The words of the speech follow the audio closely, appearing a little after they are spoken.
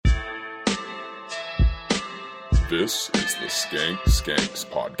This is the Skank Skanks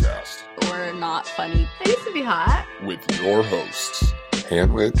podcast. Or not funny. I used to be hot. With your hosts,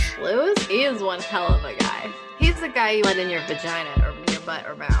 Hanwich. Lewis, he is one hell of a guy. He's the guy you let in your vagina or your butt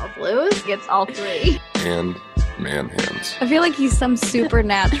or mouth. Lewis gets all three. And man hands. I feel like he's some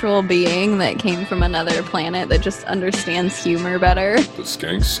supernatural being that came from another planet that just understands humor better. The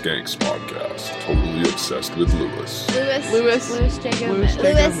Skank Skanks podcast. Totally obsessed with Lewis. Lewis J. Gomez.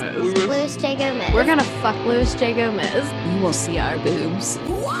 Louis J. Gomez. We're gonna fuck Louis J. Gomez. You will see our boobs.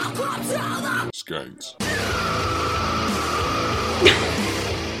 Skanks.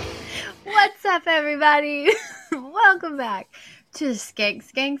 What's up, everybody? Welcome back to the Skank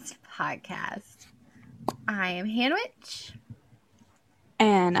Skanks podcast. I am Hanwich.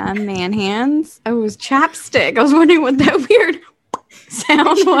 And I'm Man Hands. Oh, it was chapstick. I was wondering what that weird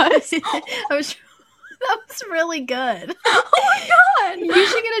sound was. That was really good. Oh my god! You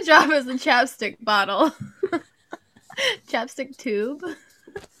should get a job as a chapstick bottle. Chapstick tube.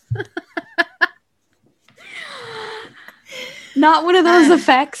 Not one of those the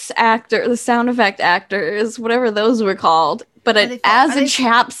sound effect actors, whatever those were called, but as a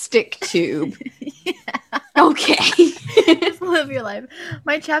chapstick tube. Yeah. Okay. Just live your life.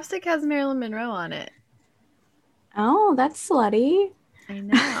 My chapstick has Marilyn Monroe on it. Oh, that's slutty. I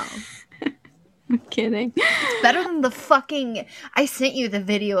know. I'm kidding. It's better than the fucking... I sent you the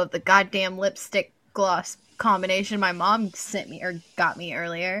video of the goddamn lipstick gloss combination my mom sent me or got me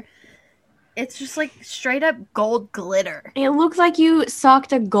earlier. It's just like straight up gold glitter. It looks like you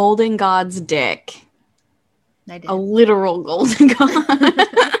sucked a golden god's dick. I did. A literal golden god.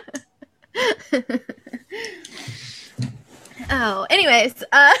 Oh, anyways, so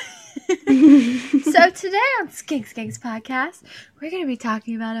today on Skank Skanks podcast, we're going to be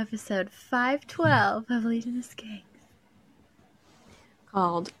talking about episode 512 of Legion of Skanks.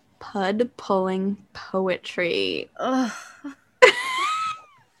 Called Pud Pulling Poetry. Ugh.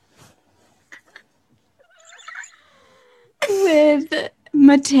 With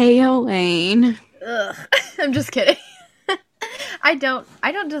Mateo Lane. Ugh. I'm just kidding. I don't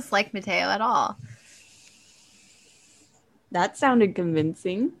dislike Mateo at all. That sounded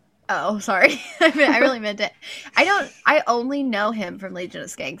convincing. Oh, sorry. I really meant it. I only know him from Legion of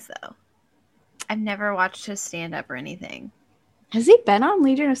Skanks, though. I've never watched his stand-up or anything. Has he been on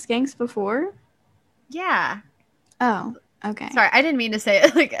Legion of Skanks before? Yeah. Oh, okay. Sorry, I didn't mean to say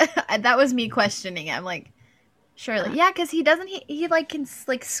it. Like, that was me questioning it. I'm like, surely. Yeah, because he like, can,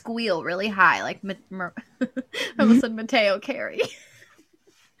 like, squeal really high. Like, I almost said Mateo Carey.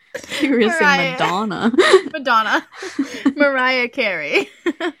 You were saying Madonna. Madonna. Mariah Carey.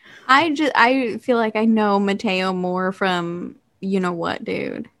 I feel like I know Mateo more from You Know What,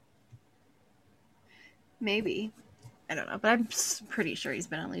 Dude. Maybe. I don't know, but I'm pretty sure he's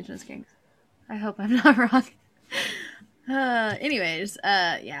been on Legion of Skanks. I hope I'm not wrong. Anyways,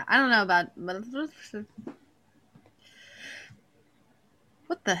 yeah, I don't know about...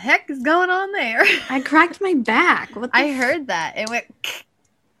 What the heck is going on there? I cracked my back. I heard that. It went...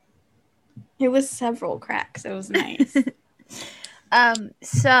 It was several cracks. It was nice.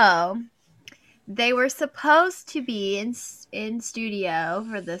 So they were supposed to be in studio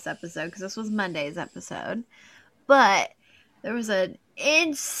for this episode because this was Monday's episode, but there was an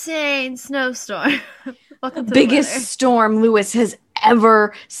insane snowstorm. The biggest storm Lewis has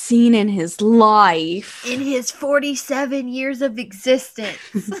ever seen in his life. In his 47 years of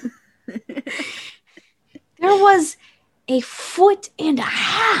existence. There was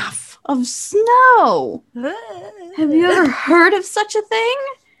 1.5 feet of snow. Have you ever heard of such a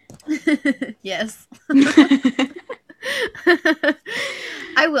thing? Yes.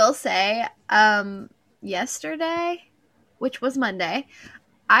 I will say, yesterday, which was Monday,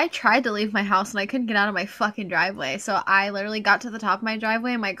 I tried to leave my house and I couldn't get out of my fucking driveway. So I literally got to the top of my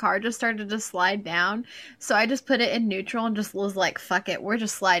driveway and my car just started to slide down. So I just put it in neutral and just was like, fuck it. We're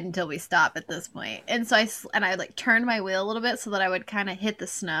just sliding until we stop at this point. And so I like turned my wheel a little bit so that I would kind of hit the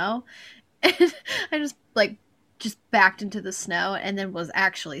snow. And I just backed into the snow and then was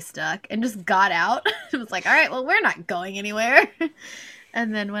actually stuck and just got out. It was like, all right, well, we're not going anywhere.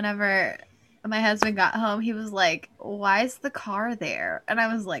 And then whenever my husband got home, he was like, why is the car there? And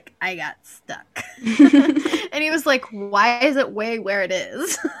I was like, I got stuck. And he was like, why is it way where it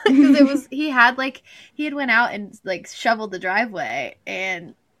is? Because he had went out and like shoveled the driveway,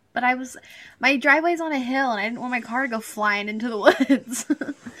 but my driveway's on a hill and I didn't want my car to go flying into the woods.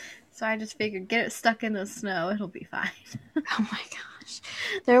 So I just figured, get it stuck in the snow, it'll be fine. Oh my gosh.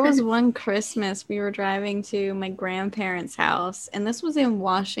 There was one Christmas we were driving to my grandparents' house, and this was in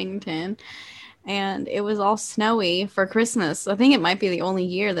Washington, and it was all snowy for Christmas. I think it might be the only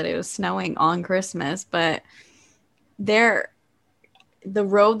year that it was snowing on Christmas, but the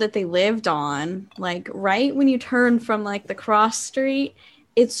road that they lived on, like right when you turn from like the cross street,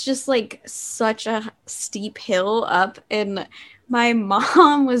 it's just like such a steep hill up, and my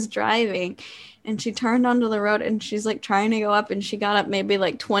mom was driving and she turned onto the road and she's like trying to go up, and she got up maybe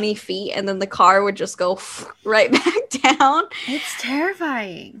like 20 feet and then the car would just go right back down. It's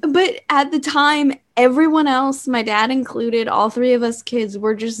terrifying. But at the time, everyone else, my dad included, all three of us kids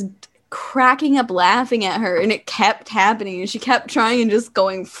were just cracking up laughing at her, and it kept happening, and she kept trying and just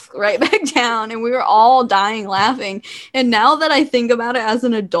going right back down, and we were all dying laughing. And now that I think about it as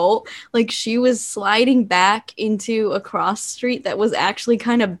an adult, like she was sliding back into a cross street that was actually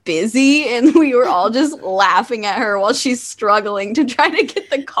kind of busy, and we were all just laughing at her while she's struggling to try to get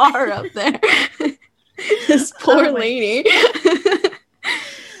the car up there. This poor lady.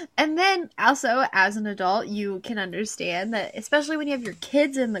 And then also, as an adult, you can understand that, especially when you have your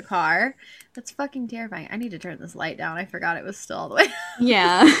kids in the car, that's fucking terrifying. I need to turn this light down. I forgot it was still all the way.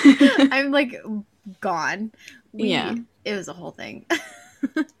 Yeah. I'm like gone. Yeah. It was a whole thing.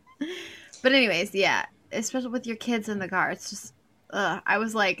 But anyways, yeah, especially with your kids in the car, it's just, I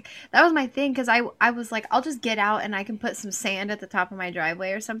was like, that was my thing, because I was like, I'll just get out and I can put some sand at the top of my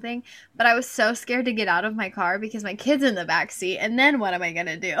driveway or something. But I was so scared to get out of my car because my kid's in the back seat, and then what am I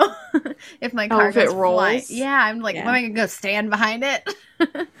gonna do if my car goes flying? Yeah, I'm like, what am I gonna go stand behind it?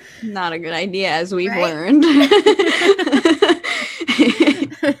 Not a good idea, as we've learned.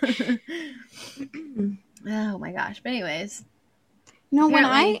 Oh my gosh! But anyways, no, when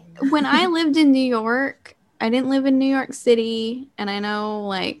I lived in New York, I didn't live in New York City, and I know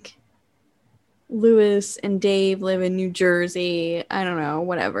like Lewis and Dave live in New Jersey. I don't know,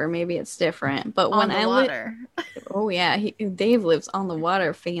 whatever. Maybe it's different. But when I live, oh yeah, Dave lives on the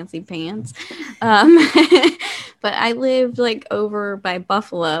water, fancy pants. But I lived like over by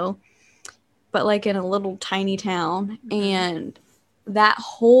Buffalo, but like in a little tiny town, and that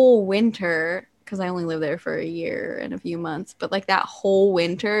whole winter, because I only lived there for a year and a few months, but like that whole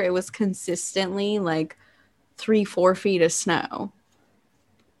winter, it was consistently like 3-4 feet of snow.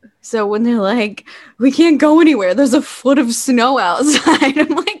 So when they're like, we can't go anywhere, there's a foot of snow outside, I'm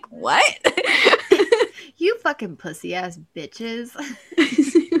like, what? You fucking pussy ass bitches.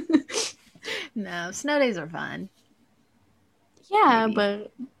 No, snow days are fun. Yeah, maybe.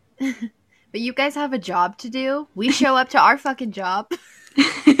 But you guys have a job to do. We show up to our fucking job.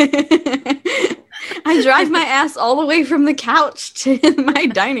 I drive my ass all the way from the couch to my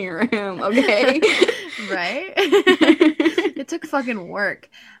dining room, okay? Right? It took fucking work.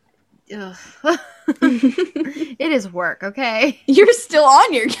 Ugh. It is work, okay? You're still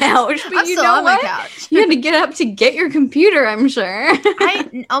on your couch, but I'm you still know on what? my couch. You had to get up to get your computer, I'm sure.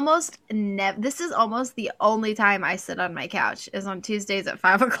 I almost never. This is almost the only time I sit on my couch is on Tuesdays at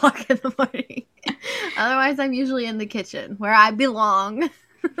 5 o'clock in the morning. Otherwise, I'm usually in the kitchen where I belong.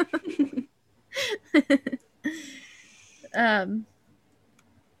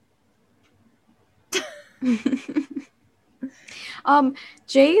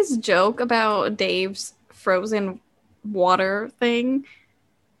 Jay's joke about Dave's frozen water thing,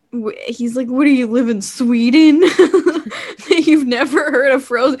 he's like, what do you live in Sweden? You've never heard of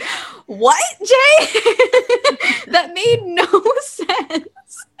frozen? What, Jay? That made no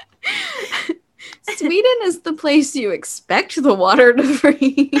sense. Sweden is the place you expect the water to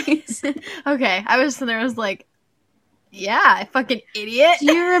freeze. Okay, I was like, yeah, I fucking idiot.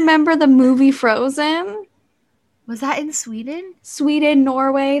 Do you remember the movie Frozen? Was that in Sweden? Sweden,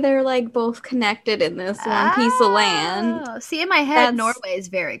 Norway, they're like both connected in this one piece of land. See, in my head, Norway is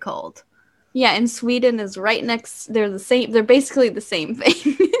very cold. Yeah, and Sweden is right next. They're the same. They're basically the same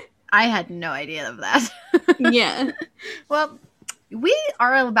thing. I had no idea of that. Yeah. Well, we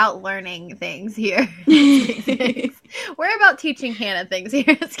are about learning things here. We're about teaching Hannah things here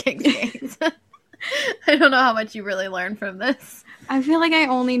at Skanks Games. I don't know how much you really learn from this. I feel like I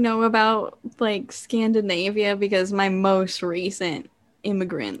only know about like Scandinavia because my most recent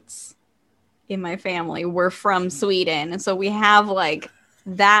immigrants in my family were from Sweden, and so we have like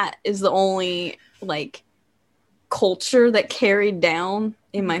that is the only like culture that carried down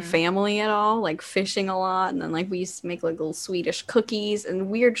in my family at all, like fishing a lot, and then like we used to make like little Swedish cookies and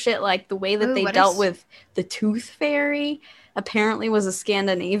weird shit, like the way that they dealt with the tooth fairy apparently was a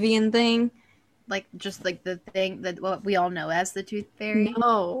Scandinavian thing. Like just like the thing that what we all know as the tooth fairy.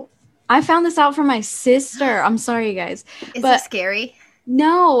 No, I found this out from my sister. I'm sorry, you guys. Is it scary?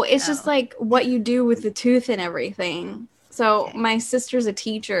 No, it's just like what you do with the tooth and everything. So my sister's a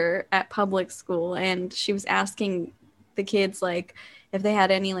teacher at public school, and she was asking the kids like if they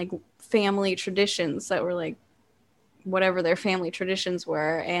had any like family traditions that were like whatever their family traditions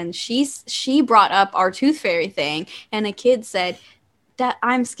were, and she brought up our tooth fairy thing, and a kid said that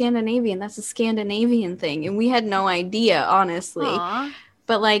I'm Scandinavian, that's a Scandinavian thing, and we had no idea, honestly. Aww.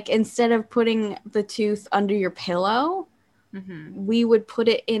 But like, instead of putting the tooth under your pillow, we would put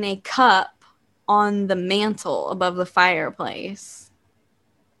it in a cup on the mantle above the fireplace.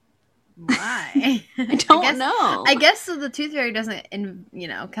 Why? I don't know. I guess so the tooth fairy doesn't,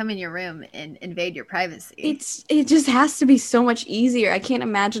 come in your room and invade your privacy. It just has to be so much easier. I can't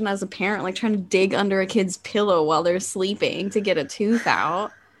imagine as a parent like trying to dig under a kid's pillow while they're sleeping to get a tooth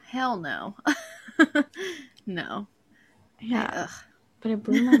out. Hell no. No. Yeah. But it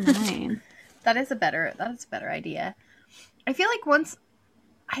blew my mind. That is a better idea. I feel like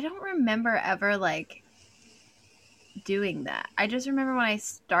I don't remember ever like doing that. I just remember when I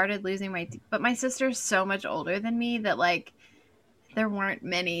started losing but my sister's so much older than me that like there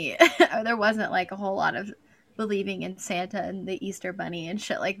wasn't like a whole lot of believing in Santa and the Easter Bunny and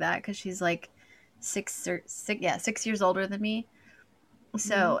shit like that, because she's like 6 years older than me.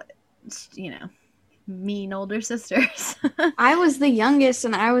 So, mean older sisters. I was the youngest,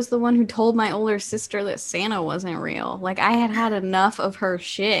 and I was the one who told my older sister that Santa wasn't real. Like, I had enough of her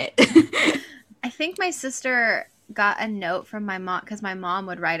shit. I think my sister got a note from my mom, because my mom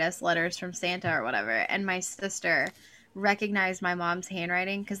would write us letters from Santa or whatever, and my sister recognized my mom's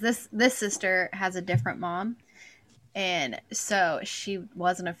handwriting, because this sister has a different mom, and so she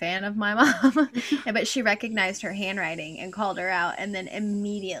wasn't a fan of my mom, but she recognized her handwriting and called her out, and then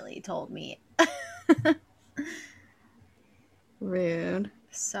immediately told me. Rude.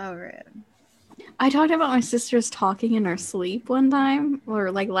 So rude. I talked about my sisters talking in her sleep one time,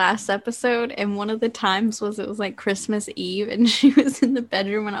 or like last episode, and one of the times it was like Christmas Eve, and she was in the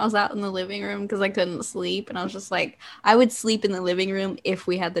bedroom and I was out in the living room because I couldn't sleep, and I was just like, I would sleep in the living room if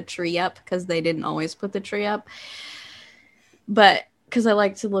we had the tree up, because they didn't always put the tree up, but because I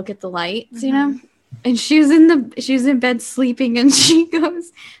like to look at the lights, you know. And she was in bed sleeping, and she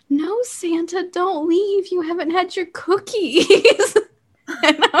goes, "No, Santa, don't leave. You haven't had your cookies."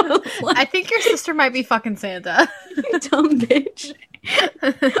 And I think your sister might be fucking Santa. You dumb bitch.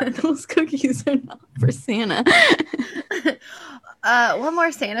 Those cookies are not for Santa. One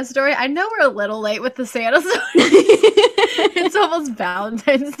more Santa story. I know we're a little late with the Santa story. It's almost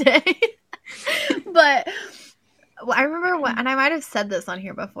Valentine's Day. But I remember and I might have said this on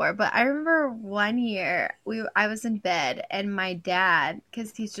here before, but I remember one year I was in bed, and my dad,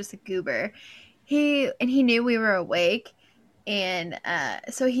 because he's just a goober, he knew we were awake. And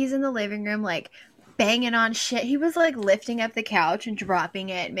so he's in the living room, like, banging on shit. He was, like, lifting up the couch and dropping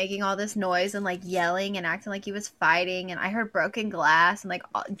it, making all this noise and, like, yelling and acting like he was fighting. And I heard broken glass and, like,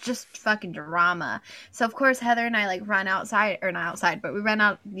 just fucking drama. So, of course, Heather and I, like, run outside. Or not outside, but we ran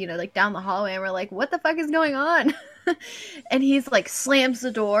out, like, down the hallway. And we're like, what the fuck is going on? And he's, like, slams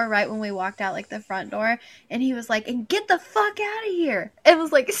the door right when we walked out, like, the front door. And he was like, and get the fuck out of here. And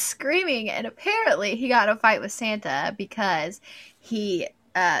was, like, screaming. And apparently he got in a fight with Santa because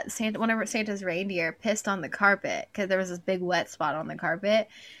one of Santa's reindeer pissed on the carpet because there was this big wet spot on the carpet.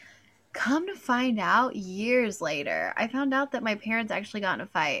 Come to find out, years later, I found out that my parents actually got in a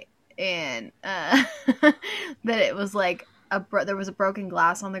fight, and that it was like there was a broken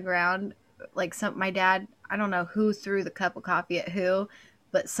glass on the ground. Like my dad, I don't know who threw the cup of coffee at who,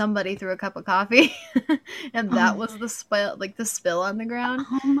 but somebody threw a cup of coffee, and that was the spill on the ground.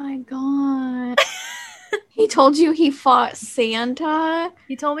 Oh my god. He told you he fought Santa?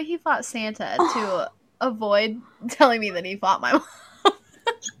 He told me he fought Santa to avoid telling me that he fought my mom.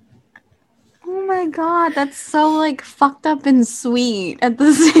 Oh my god, that's so, like, fucked up and sweet at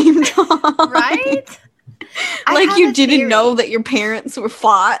the same time. Right? Like, you didn't know that your parents were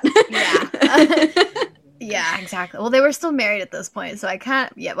fought. Yeah. Yeah, exactly. Well, they were still married at this point, so I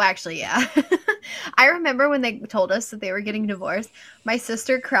can't... Yeah, well, actually, yeah. I remember when they told us that they were getting divorced, my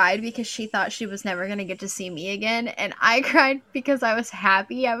sister cried because she thought she was never going to get to see me again, and I cried because I was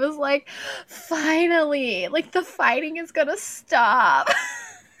happy. I was like, finally! Like, the fighting is going to stop.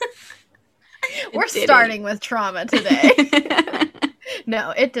 We're starting with trauma today.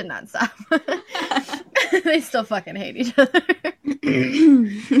 No, it did not stop. They still fucking hate each other.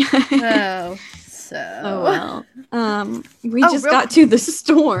 Oh well. We just got to the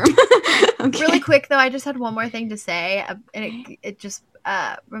storm. Okay. Really quick though, I just had one more thing to say, and it just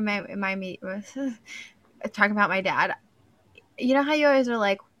remind me talking about my dad. You know how you always are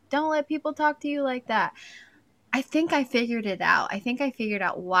like, don't let people talk to you like that. I think I figured it out. I think I figured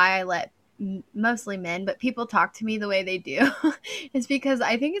out why I let mostly men, but people talk to me the way they do. It's because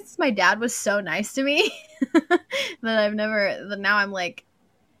I think my dad was so nice to me that now I'm like,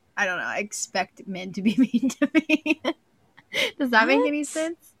 I don't know, I expect men to be mean to me. Does that make any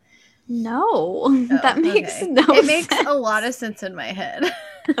sense? No. Oh, that makes okay. no sense. It makes a lot of sense in my head.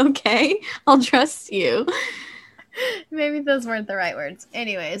 Okay, I'll trust you. Maybe those weren't the right words.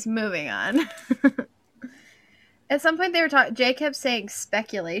 Anyways, moving on. At some point they were talking, Jay kept saying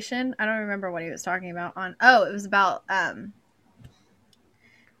speculation. I don't remember what he was talking about it was about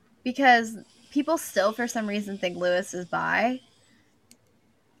because people still for some reason think Lewis is bi.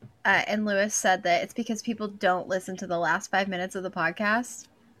 And Lewis said that it's because people don't listen to the last 5 minutes of the podcast,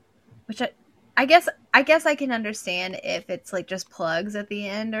 which I guess I can understand if it's like just plugs at the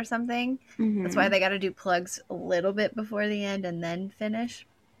end or something. Mm-hmm. That's why they got to do plugs a little bit before the end and then finish,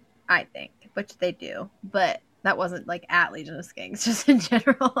 I think, which they do. But that wasn't like at Legion of Skanks, just in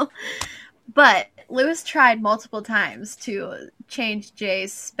general. But Lewis tried multiple times to change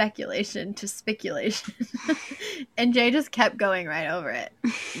Jay's speculation to speculation. And Jay just kept going right over it.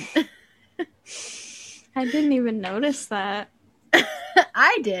 I didn't even notice that.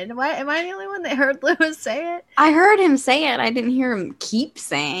 I did. Why am I the only one that heard Lewis say it? I heard him say it. I didn't hear him keep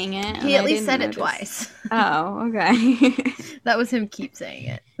saying it. He at least said it twice. Oh, okay. That was him keep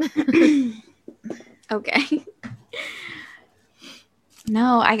saying it. Okay.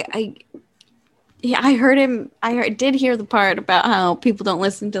 No, I heard him. I did hear the part about how people don't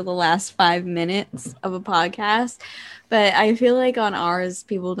listen to the last 5 minutes of a podcast, but I feel like on ours,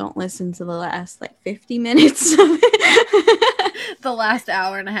 people don't listen to the last like 50 minutes of it. The last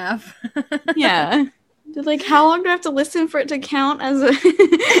hour and a half. Yeah. They're like, how long do I have to listen for it to count as a...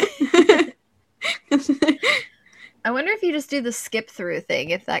 I wonder if you just do the skip through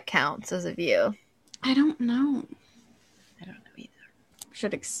thing, if that counts as a view. I don't know. I don't know either.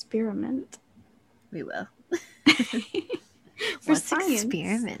 Should experiment. We will. For Let's science.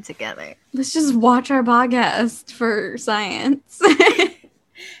 experiment together. Let's just watch our podcast for science.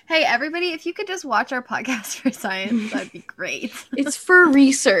 Hey, everybody, if you could just watch our podcast for science, that'd be great. It's for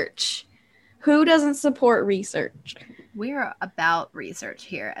research. Who doesn't support research? We're about research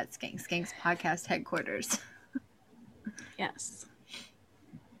here at Skanks Podcast headquarters. Yes.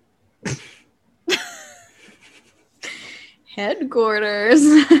 Headquarters.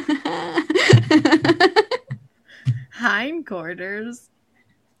 Hindquarters.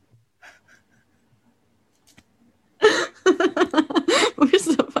 We're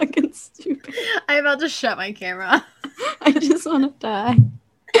so fucking stupid. I'm about to shut my camera. I just want to die.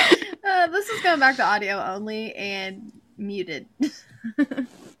 This is going back to audio only and muted.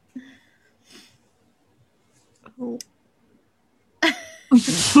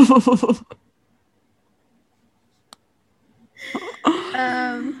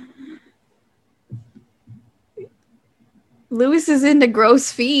 Lewis is into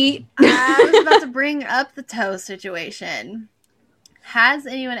gross feet. I was about to bring up the toe situation. Has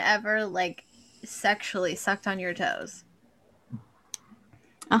anyone ever, like, sexually sucked on your toes?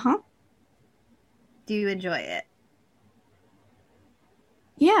 Uh-huh. Do you enjoy it?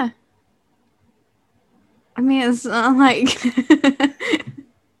 Yeah. I mean, it's not like...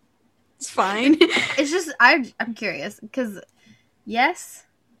 It's fine. It's just, I'm curious, because yes,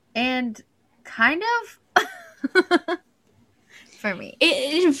 and kind of for me.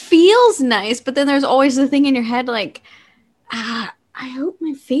 It feels nice, but then there's always the thing in your head like, I hope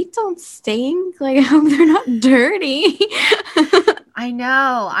my feet don't stink. Like, I hope they're not dirty. I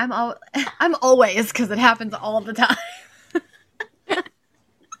know. I'm always, because it happens all the time.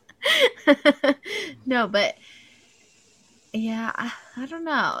 No, but yeah, I don't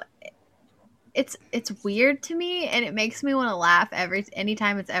know. It's weird to me, and it makes me want to laugh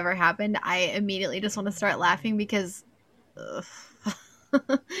anytime it's ever happened. I immediately just want to start laughing because I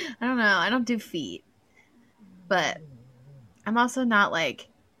don't know. I don't do feet, but I'm also not like,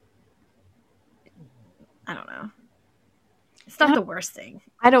 I don't know. It's not the worst thing.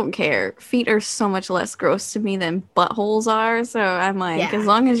 I don't care. Feet are so much less gross to me than buttholes are. So I'm like, Yeah. As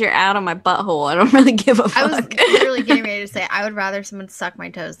long as you're out of my butthole, I don't really give a fuck. I was literally getting ready to say I would rather someone suck my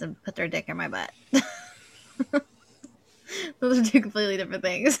toes than put their dick in my butt. Those are two completely different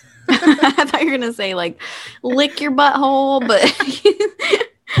things. I thought you were going to say, like, lick your butthole, but...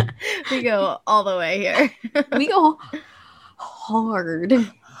 We go all the way here. We go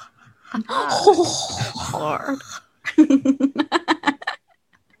hard. Hard.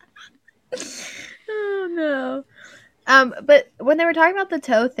 Oh no. But when they were talking about the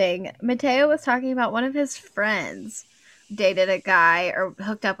toe thing, Mateo was talking about one of his friends dated a guy or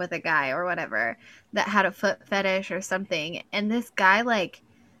hooked up with a guy or whatever that had a foot fetish or something, and this guy like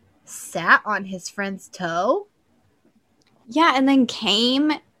sat on his friend's toe. Yeah, and then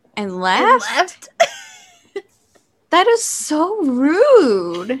came and left? And left. That is so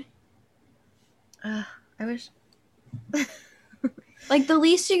rude. I wish. Like, the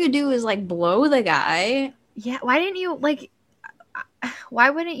least you could do is, like, blow the guy. Yeah, why didn't you, like, why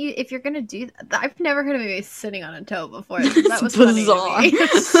wouldn't you, if you're gonna do that? I've never heard of anybody sitting on a toe before. That was bizarre. Funny to me.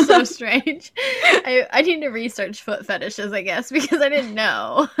 It's so strange. I need to research foot fetishes, I guess, because I didn't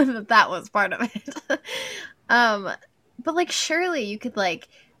know that was part of it. But, like, surely you could, like,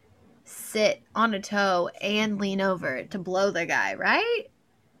 sit on a toe and lean over to blow the guy, right?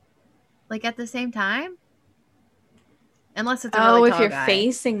 Like, at the same time? Unless it's a really tall if you're guy.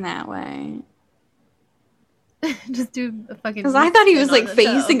 facing that way. Just do a fucking. Because I thought he was, spin on like, the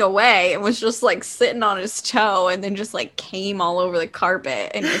facing toe. away and was just, like, sitting on his toe and then just, like, came all over the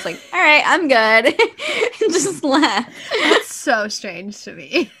carpet and was like, all right, I'm good. And just left. That's so strange to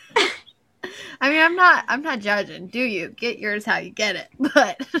me. I mean, I'm not judging. Do you get yours how you get it?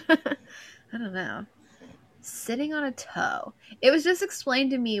 But I don't know. Sitting on a toe. It was just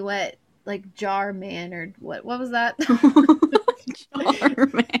explained to me what, like, jar man or what was that? Jar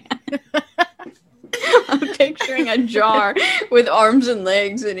man. I'm picturing a jar with arms and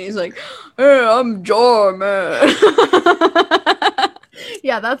legs, and he's like, "Hey, I'm Jar Man."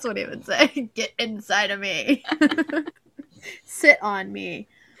 Yeah, that's what he would say. Get inside of me. Sit on me.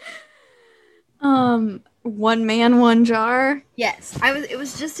 One man, one jar. Yes, it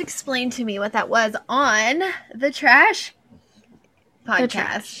was just explained to me what that was on the Trash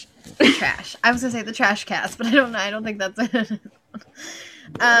podcast. The Trash. I was gonna say the Trash Cast, but I don't know. I don't think that's it.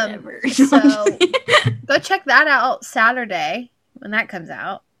 Whatever. So go check that out Saturday when that comes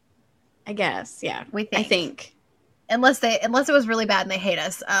out. I guess, yeah. I think. Unless it was really bad and they hate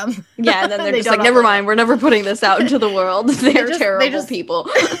us. Yeah, and then they're They just don't like, never upload mind, we're never putting this out into the world. They're just- terrible they just- people.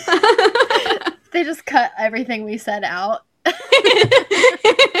 They just cut everything we said out.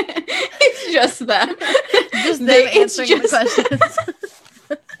 It's just them. Just them It's answering the questions.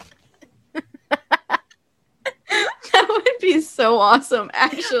 That would be so awesome,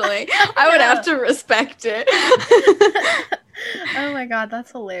 actually. I would have to respect it. Oh my god,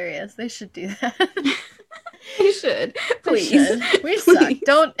 that's hilarious. They should do that. You should. They Please. should. We suck. Please.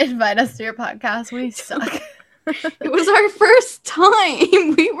 Don't invite us to your podcast. We suck. It was our first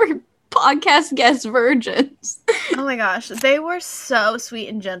time. We were podcast guest virgins. Oh my gosh. They were so sweet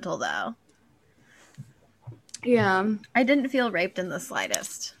and gentle, though. Yeah. I didn't feel raped in the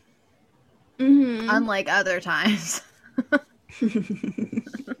slightest. Mm-hmm. Unlike other times.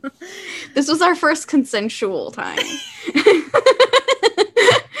 This was our first consensual time.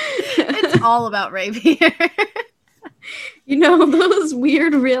 It's all about rape here. You know, those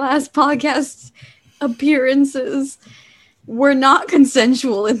weird real ass podcast appearances were not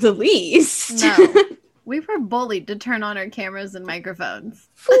consensual in the least. No. We were bullied to turn on our cameras and microphones.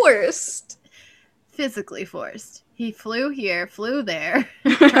 Forced. Physically forced. He flew here, flew there,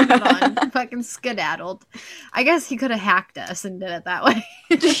 turned it on, fucking skedaddled. I guess he could have hacked us and did it that way.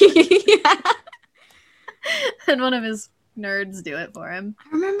 Yeah. And one of his nerds do it for him. I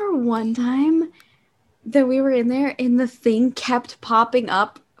remember one time that we were in there and the thing kept popping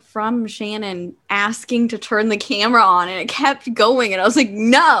up from Shannon asking to turn the camera on, and it kept going, and I was like,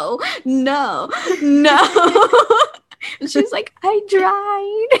 no. And she was like, I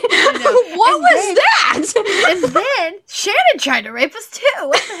tried. know. What And was then- that? And then Shannon tried to rape us too.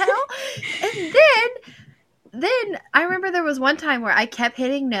 What the hell? And then I remember there was one time where I kept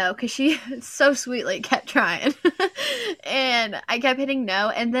hitting no because she so sweetly kept trying. And I kept hitting no,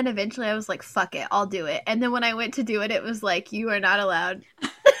 and then eventually I was like, fuck it, I'll do it. And then when I went to do it, it was like, you are not allowed.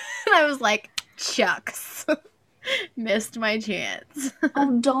 And I was like, shucks. Missed my chance.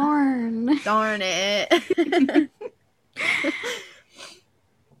 Oh, darn. Darn it.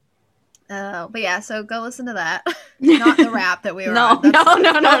 But yeah, so go listen to that. Not the rap that we were on. No,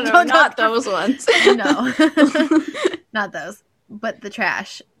 That's- not those ones. No. Not those. But the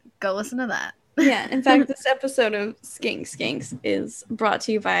Trash. Go listen to that. Yeah, in fact, this episode of Skinks is brought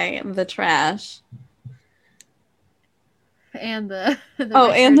to you by The Trash. And the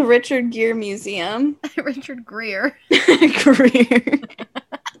And the Richard Gere Museum. Richard Greer. Greer.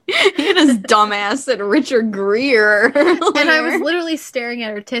 He had his dumbass said Richard Greer. And I was literally staring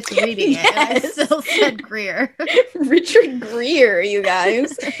at her tits reading it, and I Yes. still said Greer. Richard Greer, you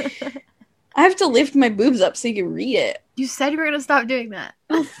guys. I have to lift my boobs up so you can read it. You said you were going to stop doing that.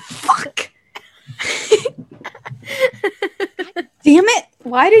 Oh, fuck. Damn it.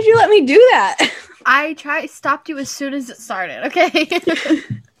 Why did you let me do that? I stopped you as soon as it started, okay?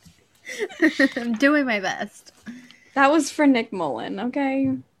 I'm doing my best. That was for Nick Mullen,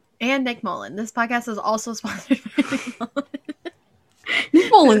 okay? And Nick Mullen. This podcast is also sponsored by Nick Mullen.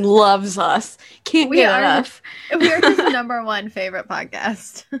 Nick Mullen loves us. Can't We get are- enough. We are his number one favorite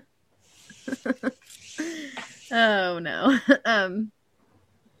podcast. Oh no.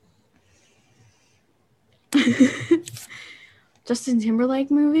 Justin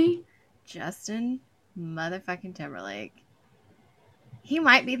Timberlake movie? Justin motherfucking Timberlake. He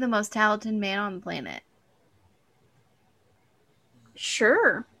might be the most talented man on the planet.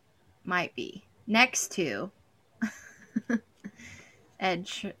 Sure. Might be. Next to Ed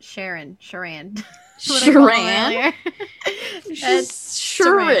Sheeran. Sharon? Ed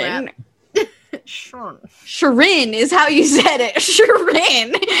Sharon. Sharon. Sharon is how you said it.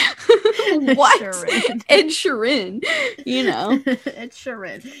 Sharon. What? Sheeran. Ed Sheeran. You know. Ed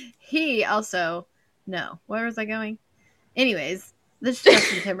Sheeran. He also... No. Where was I going? Anyways, this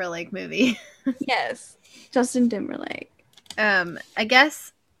Justin Timberlake movie. Yes. Justin Timberlake. I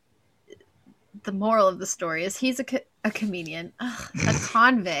guess the moral of the story is he's a comedian. Ugh, a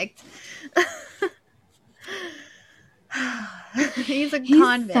convict. He's a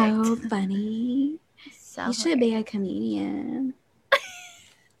convict. So funny. So You should be a comedian.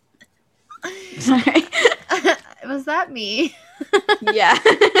 Sorry. Was that me? Yeah.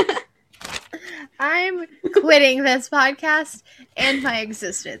 I'm quitting this podcast and my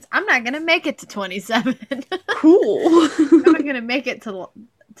existence. I'm not gonna make it to 27. Cool. I'm not gonna make it to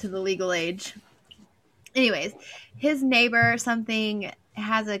the legal age. Anyways, his neighbor or something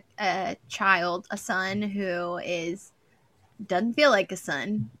has a child, a son who doesn't feel like a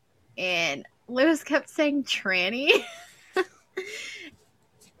son, and Lewis kept saying tranny.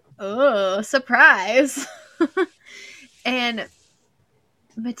 Oh, surprise. And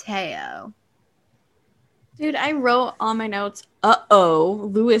Mateo. Dude, I wrote on my notes,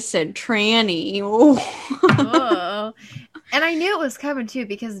 Lewis said tranny. Oh. And I knew it was coming too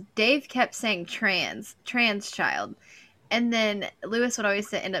because Dave kept saying trans child. And then Lewis would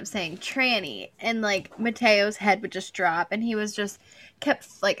always end up saying tranny. And like Mateo's head would just drop and he was just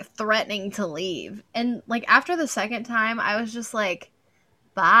kept like threatening to leave. And like after the second time, I was just like,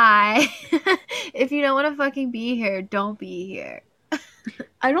 bye. If you don't want to fucking be here, don't be here.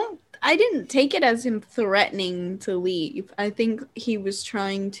 I didn't take it as him threatening to leave. I think he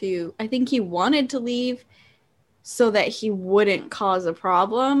wanted to leave so that he wouldn't cause a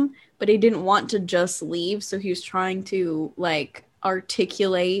problem, but he didn't want to just leave, so he was trying to like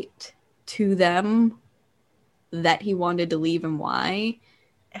articulate to them that he wanted to leave and why.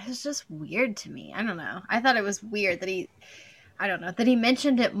 It was just weird to me. I don't know. I thought it was weird that he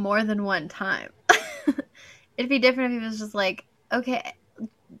mentioned it more than one time. It'd be different if he was just like, okay,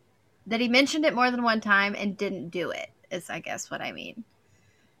 that he mentioned it more than one time and didn't do it, is I guess what I mean.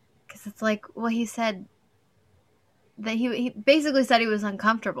 Because it's like, well, he said that he basically said he was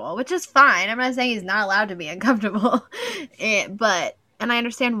uncomfortable, which is fine. I'm not saying he's not allowed to be uncomfortable. But I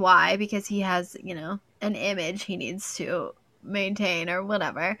understand why, because he has, an image he needs to maintain or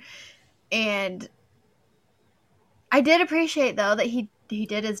whatever. And I did appreciate, though, that he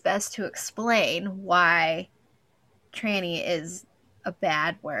did his best to explain why tranny is a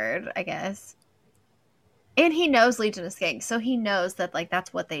bad word, I guess. And he knows Legion of Skanks, so he knows that, like,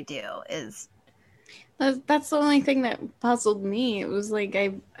 that's what they do is... That's the only thing that puzzled me. It was like,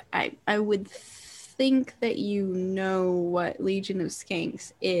 I would think that you know what Legion of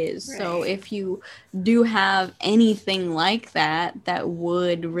Skanks is. Right. So if you do have anything like that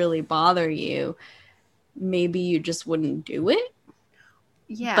would really bother you, maybe you just wouldn't do it.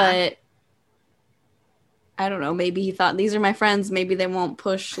 Yeah. But I don't know, maybe he thought, these are my friends, maybe they won't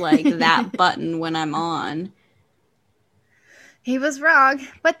push like that button when I'm on. He was wrong,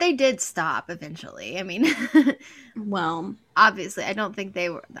 but they did stop eventually. I mean, well, obviously, I don't think they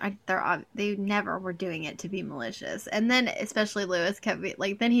were. They never were doing it to be malicious. And then, especially Lewis kept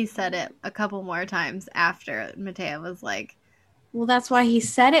then he said it a couple more times after Mateo was like, "Well, that's why he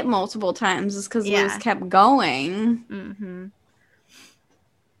said it multiple times, is because Lewis kept going." Mm-hmm.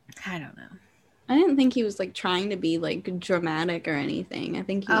 I don't know. I didn't think he was like trying to be like dramatic or anything. I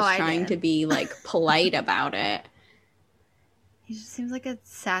think he was trying to be like polite about it. He just seems like a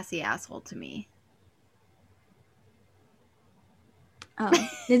sassy asshole to me. Oh,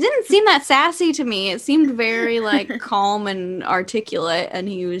 it didn't seem that sassy to me. It seemed very like calm and articulate, and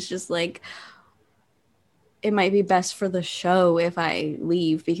he was just like, it might be best for the show if I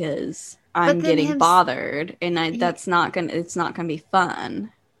leave because I'm getting bothered, and it's not gonna be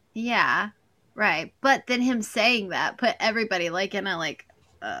fun. Yeah, right. But then him saying that put everybody like in a like,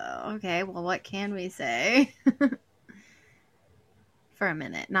 okay, well, what can we say? For a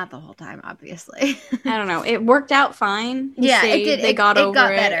minute, not the whole time, obviously. I don't know. It worked out fine. Yeah, it did. They got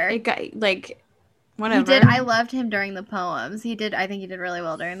over it. Better. It got like whatever. He did. I loved him during the poems. He did. I think he did really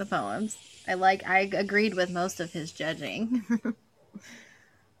well during the poems. I agreed with most of his judging.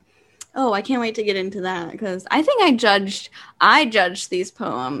 Oh, I can't wait to get into that because I think I judged these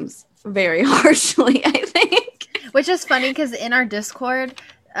poems very harshly, I think. Which is funny because in our Discord,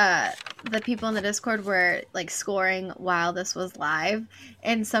 the people in the Discord were like scoring while this was live,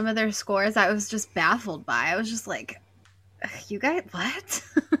 and some of their scores I was just baffled by. I was just like, you guys, what?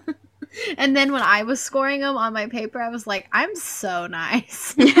 And then when I was scoring them on my paper, I was like, I'm so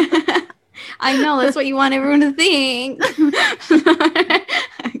nice. I know, that's what you want everyone to think.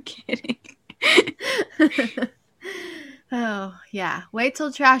 I'm kidding. Oh, yeah. Wait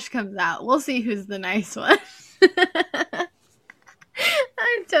till trash comes out. We'll see who's the nice one. I'm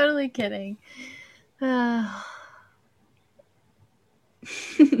totally kidding. I'll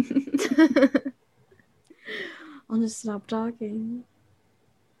just stop talking.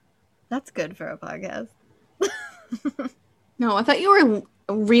 That's good for a podcast. No, I thought you were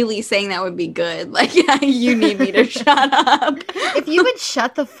really saying that would be good. Like, yeah, you need me to shut up. If you would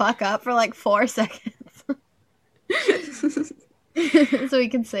shut the fuck up for like 4 seconds. So we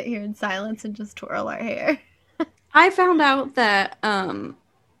can sit here in silence and just twirl our hair. I found out that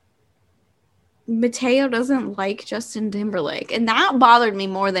Mateo doesn't like Justin Timberlake, and that bothered me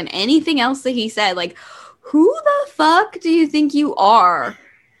more than anything else that he said. Like, who the fuck do you think you are?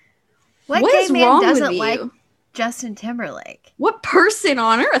 What is gay man wrong doesn't with like you? Justin Timberlake? What person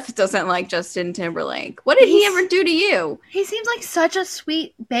on earth doesn't like Justin Timberlake? What did he ever do to you? He seems like such a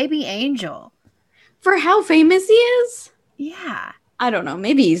sweet baby angel. For how famous he is? Yeah. I don't know.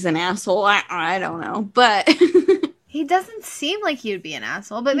 Maybe he's an asshole. I don't know. But he doesn't seem like he'd be an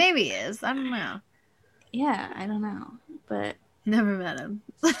asshole, but maybe he is. I don't know. Yeah, I don't know. But never met him.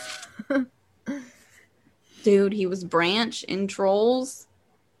 Dude, he was Branch in Trolls.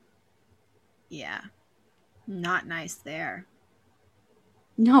 Yeah. Not nice there.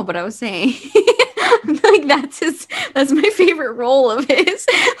 No, but I was saying like that's my favorite role of his.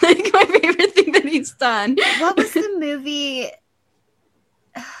 Like my favorite thing that he's done. What was the movie?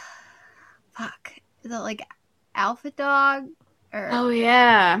 Fuck. Is it like Alpha Dog? Or oh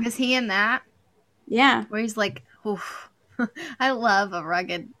yeah. Is he in that? Yeah. Where he's like, oof. I love a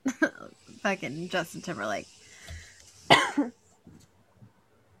rugged fucking Justin Timberlake.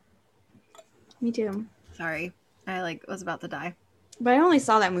 Me too. Sorry. I was about to die. But I only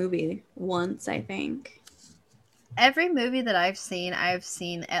saw that movie once, I think. Every movie that I've seen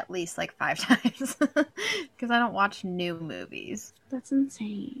at least 5 times. Because I don't watch new movies. That's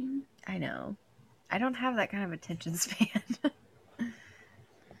insane. I know. I don't have that kind of attention span.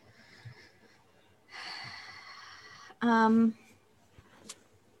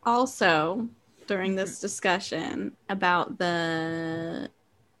 Also, during this discussion about the...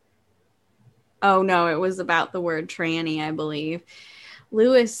 Oh, no, it was about the word tranny, I believe.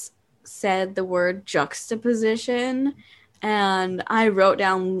 Lewis said the word juxtaposition, and I wrote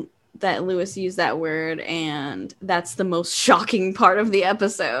down that Lewis used that word, and that's the most shocking part of the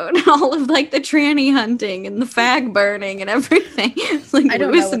episode. All of the tranny hunting and the fag burning and everything. It's like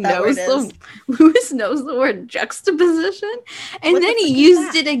Lewis knows the word juxtaposition, and then he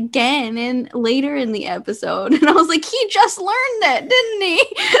used it again later in the episode, and I was like, he just learned it, didn't he?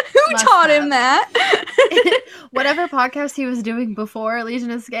 Who taught him that? Whatever podcast he was doing before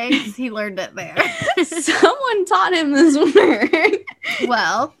Legion of Skanks, he learned it there. Someone taught him this word.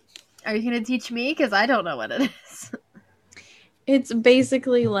 Well, are you going to teach me? Because I don't know what it is. It's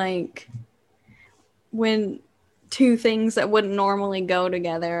basically like when two things that wouldn't normally go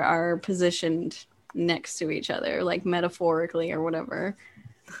together are positioned next to each other, like metaphorically or whatever.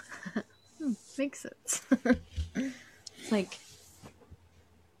 Makes sense. It's like,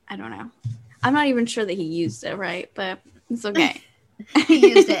 I don't know. I'm not even sure that he used it right, but it's okay. He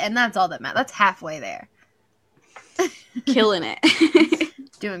used it, and that's all that matters. That's halfway there. Killing it.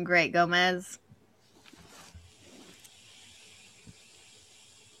 Doing great, Gomez.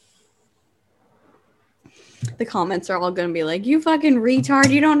 The comments are all going to be like, you fucking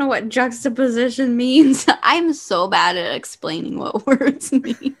retard, you don't know what juxtaposition means. I'm so bad at explaining what words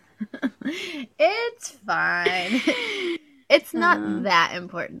mean. It's fine. It's not that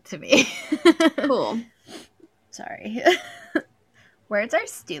important to me. Cool. Sorry. Words are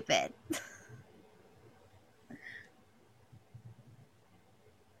stupid.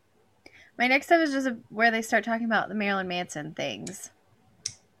 My next step is just where they start talking about the Marilyn Manson things.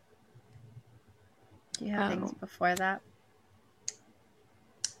 Do you have things before that?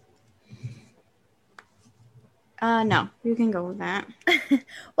 No, you can go with that.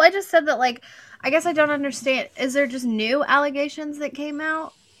 Well, I just said that, I guess I don't understand. Is there just new allegations that came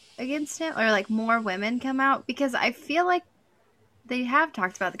out against him? Or, more women come out? Because I feel like they have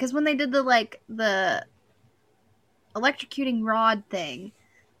talked about it. Because when they did the electrocuting rod thing,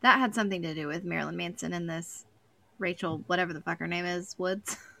 That had something to do with Marilyn Manson and this Rachel, whatever the fuck her name is,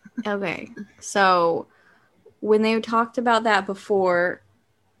 Woods. Okay. So when they talked about that before,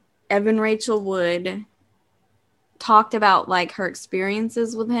 Evan Rachel Wood talked about like her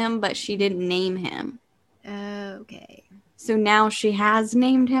experiences with him, but she didn't name him. Okay. So now she has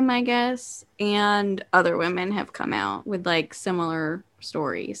named him, I guess, and other women have come out with like similar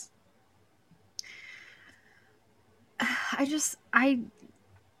stories. I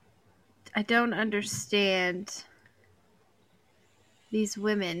don't understand these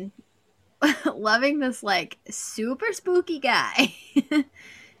women loving this like super spooky guy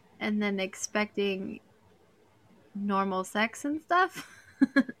and then expecting normal sex and stuff.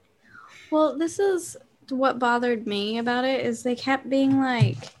 Well, this is what bothered me about it is they kept being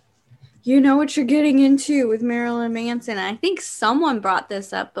like, you know what you're getting into with Marilyn Manson. I think someone brought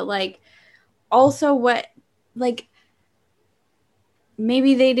this up, but like also what like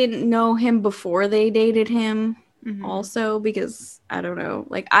maybe they didn't know him before they dated him also, because I don't know,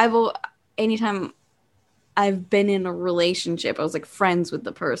 like anytime I've been in a relationship, I was like friends with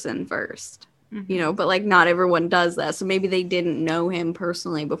the person first, you know, but like not everyone does that. So maybe they didn't know him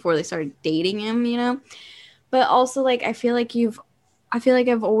personally before they started dating him, you know, but also like, I feel like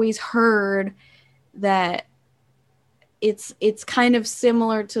I've always heard that it's kind of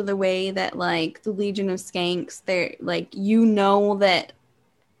similar to the way that like the Legion of Skanks, they're like, you know, that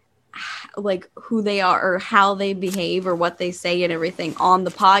like who they are or how they behave or what they say and everything on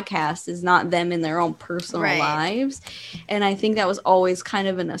the podcast is not them in their own personal lives. And I think that was always kind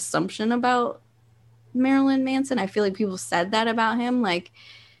of an assumption about Marilyn Manson. I feel like people said that about him, like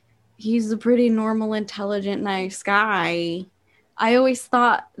he's a pretty normal, intelligent, nice guy. I always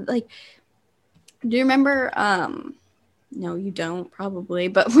thought, like, do you remember no, you don't probably,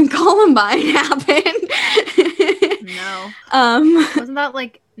 but when Columbine happened. No. Wasn't that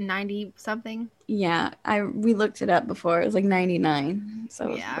like 90 something? Yeah, we looked it up before. It was like 99.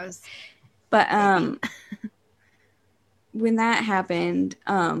 So yeah, but when that happened,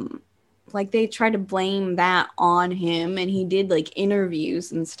 like they tried to blame that on him, and he did like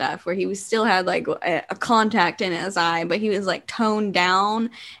interviews and stuff where he still had like a contact in his eye, but he was like toned down,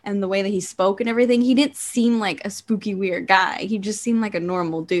 and the way that he spoke and everything, he didn't seem like a spooky weird guy. He just seemed like a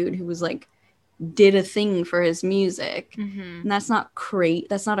normal dude who was like did a thing for his music. And that's not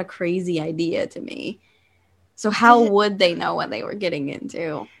a crazy idea to me. So how would they know what they were getting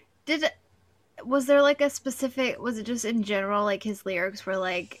into? Was there like a specific, was it just in general like his lyrics were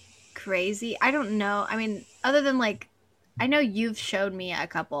like crazy? I don't know. I mean, other than like, I know you've showed me a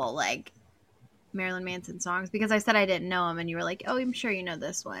couple like Marilyn Manson songs because I said I didn't know him, and you were like, oh, I'm sure you know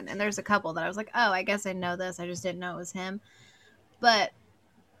this one. And there's a couple that I was like, oh, I guess I know this, I just didn't know it was him. But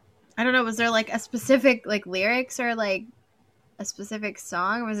I don't know, was there like a specific like lyrics or like a specific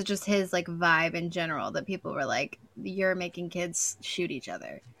song, or was it just his like vibe in general that people were like, you're making kids shoot each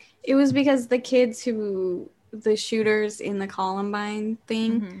other? It was because the shooters in the Columbine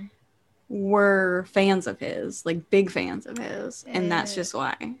thing were fans of his, like big fans of his, and that's just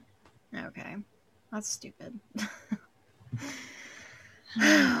why. Okay, that's stupid.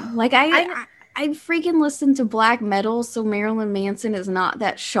 Like I freaking listen to black metal, so Marilyn Manson is not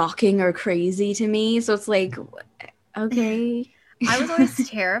that shocking or crazy to me. So it's like, okay. I was always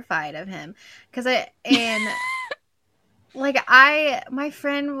terrified of him because my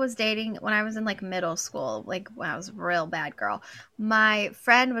friend was dating when I was in like middle school, like when I was a real bad girl. My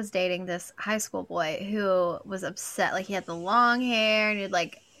friend was dating this high school boy who was upset. Like he had the long hair and he'd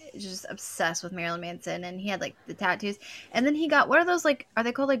like just obsessed with Marilyn Manson, and he had like the tattoos. And then he got, what are those, like, are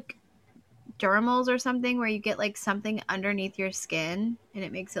they called like dermals or something, where you get like something underneath your skin and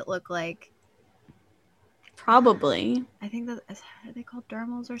it makes it look like, probably, I think that, are they called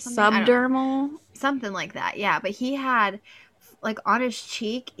dermals or something? Subdermal, something like that. Yeah, but he had like on his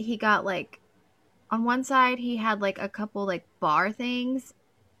cheek, he got like on one side he had like a couple like bar things,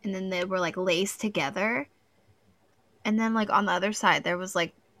 and then they were like laced together, and then like on the other side there was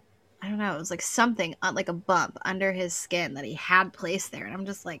like, I don't know, it was like something like a bump under his skin that he had placed there, and I'm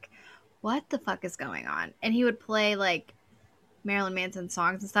just like, what the fuck is going on? And he would play like Marilyn Manson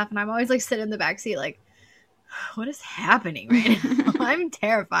songs and stuff, and I'm always like sitting in the backseat like, what is happening right now? I'm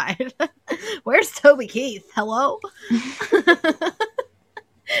terrified. Where's Toby Keith? Hello?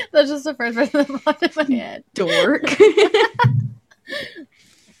 That's just the first person that popped in my head. Dork.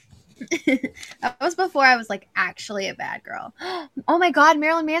 That was before I was like actually a bad girl. Oh my god,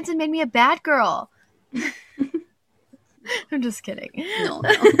 Marilyn Manson made me a bad girl. I'm just kidding. No.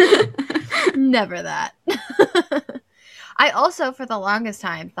 Never that. I also, for the longest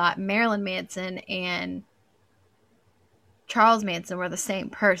time, thought Marilyn Manson and Charles Manson were the same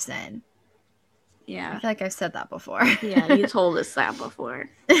person. I Yeah. feel like I've said that before. Yeah, you told us that before.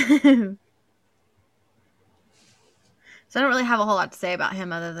 So I don't really have a whole lot to say about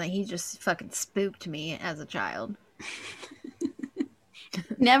him other than he just fucking spooked me as a child.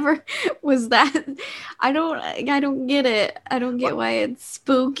 Never was that. I don't get it. I don't get why it's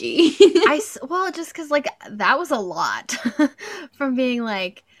spooky. Well, just because, like, that was a lot from being,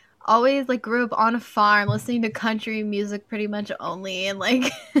 like, always, like, grew up on a farm listening to country music pretty much only, and,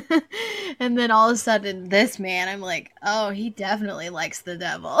 like, and then all of a sudden this man, I'm like, oh, he definitely likes the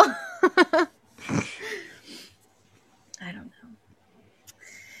devil. I don't know.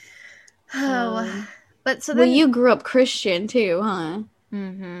 Oh, but so then... Well, you grew up Christian too, huh?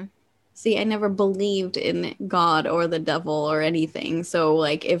 Mm-hmm. See, I never believed in God or the devil or anything. So,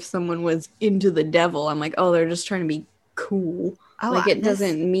 like, if someone was into the devil, I'm like, oh, they're just trying to be cool. Oh, like, it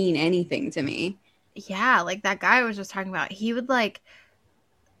doesn't mean anything to me. Yeah, like that guy I was just talking about. He would, like...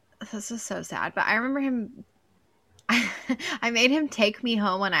 This is so sad, but I remember him... I made him take me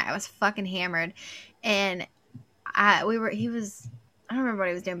home when I was fucking hammered. And he was... I don't remember what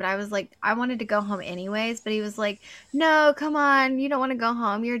he was doing, but I was like, I wanted to go home anyways, but he was like, no, come on, you don't want to go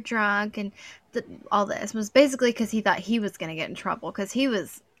home, you're drunk, and all this was basically because he thought he was going to get in trouble, because he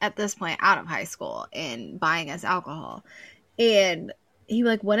was, at this point, out of high school and buying us alcohol, and he,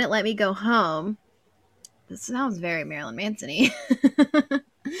 like, wouldn't let me go home. This sounds very Marilyn Manson-y.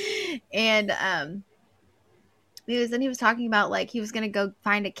 And, he was talking about, like, he was gonna go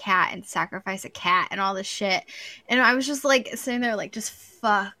find a cat and sacrifice a cat and all this shit, and I was just, like, sitting there, like, just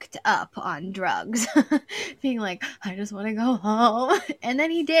fucked up on drugs, being like, I just want to go home. And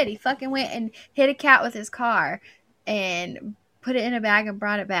then he fucking went and hit a cat with his car and put it in a bag and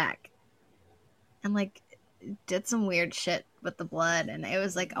brought it back, and, like, did some weird shit with the blood, and it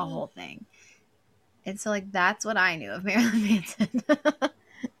was, like, a whole thing. And so, like, that's what I knew of Marilyn Manson.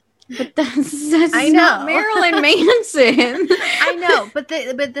 But that's not Marilyn Manson. I know, but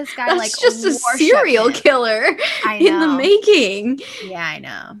this guy, that's like, just a serial killer in the making. Yeah, I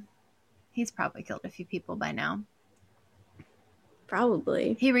know. He's probably killed a few people by now.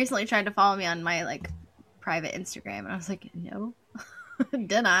 Probably. He recently tried to follow me on my, like, private Instagram, and I was like, no,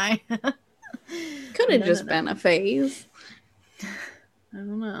 didn't I? Could have just been a phase. I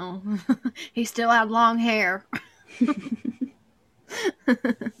don't know. He still had long hair.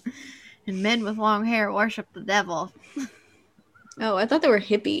 And men with long hair worship the devil. Oh, I thought they were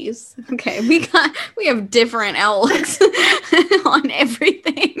hippies. Okay, we have different outlooks on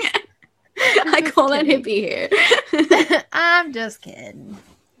everything. I call that hippie hair. I'm just kidding.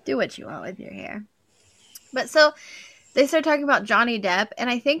 Do what you want with your hair. But so they started talking about Johnny Depp, and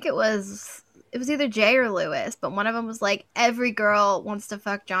I think it was either Jay or Lewis, but one of them was like, every girl wants to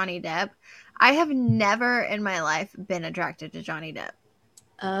fuck Johnny Depp. I have never in my life been attracted to Johnny Depp.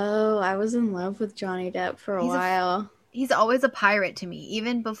 Oh, I was in love with Johnny Depp for a while. He's always a pirate to me,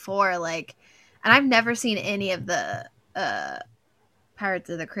 even before, like, and I've never seen any of the Pirates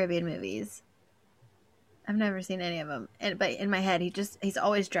of the Caribbean movies. I've never seen any of them. But in my head, he's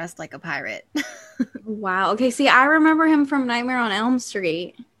always dressed like a pirate. Wow. Okay, see, I remember him from Nightmare on Elm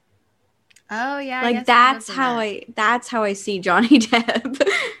Street. Oh, yeah. Like, that's how I see Johnny Depp.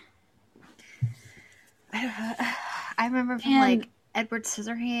 I remember from, like, Edward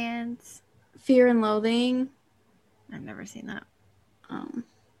Scissorhands. Fear and Loathing. I've never seen that.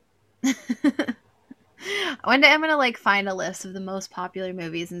 One day I'm gonna, like, find a list of the most popular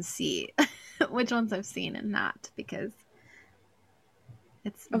movies and see which ones I've seen and not, because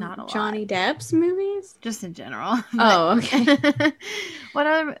it's not a lot. Johnny Depp's movies? Just in general. Oh, okay. What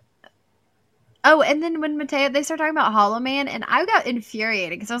other... Oh, and then when Mateo, they started talking about Hollow Man, and I got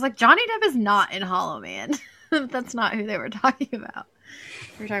infuriated because I was like, Johnny Depp is not in Hollow Man. That's not who they were talking about.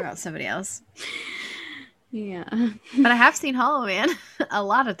 They were talking about somebody else. Yeah. But I have seen Hollow Man a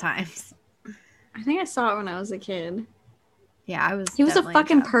lot of times. I think I saw it when I was a kid. Yeah, He was a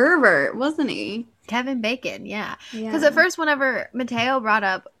fucking pervert, wasn't he? Kevin Bacon, yeah. Because at first, whenever Mateo brought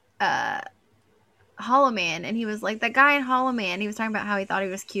up Hollow Man, and he was like, that guy in Hollow Man, he was talking about how he thought he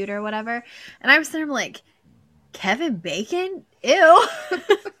was cute or whatever, and I was there like, Kevin Bacon? Ew.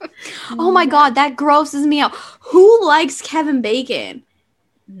 Oh my god, that grosses me out. Who likes Kevin Bacon?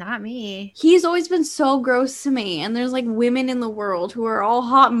 Not me. He's always been so gross to me, and there's, like, women in the world who are all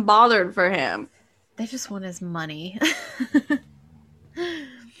hot and bothered for him. They just want his money.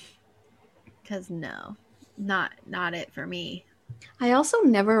 Because no, not it for me. I also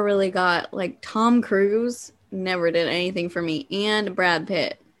never really got, like, Tom Cruise never did anything for me, and Brad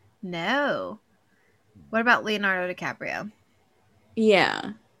Pitt. No. What about Leonardo DiCaprio?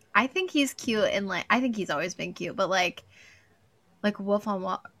 Yeah. I think he's cute, and, like, I think he's always been cute, but, like, Like Wolf on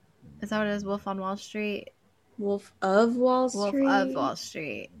Wall. Is that what it is? Wolf on Wall Street? Wolf of Wall Wolf Street? of Wall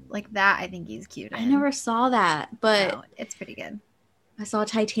Street. Like that, I think he's cute in. I never saw that, but no, it's pretty good. I saw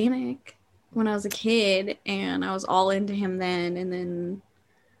Titanic when I was a kid, and I was all into him then, and then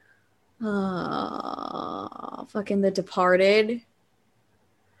fucking The Departed.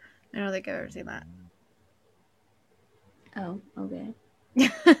 I don't think I've ever seen that. Oh, okay.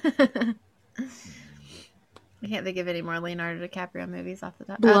 I can't think of any more Leonardo DiCaprio movies off the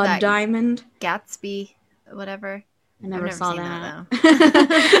top. Blood Diamond. Gatsby, whatever. I never saw seen that. though.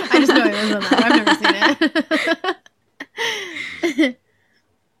 I just know he was in that. I've never seen it.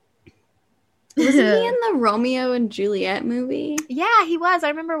 Wasn't he in the Romeo and Juliet movie? Yeah, he was. I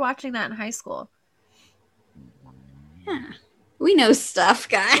remember watching that in high school. Yeah. We know stuff,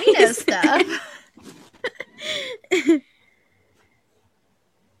 guys. We know stuff.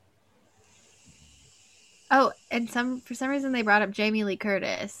 Oh, and for some reason they brought up Jamie Lee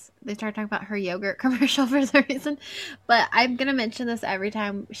Curtis. They started talking about her yogurt commercial for some reason. But I'm going to mention this every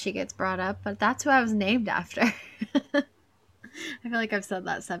time she gets brought up, but that's who I was named after. I feel like I've said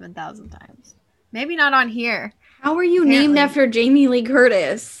that 7,000 times. Maybe not on here. How were you named after Jamie Lee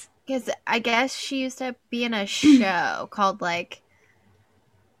Curtis? Because I guess she used to be in a show called like...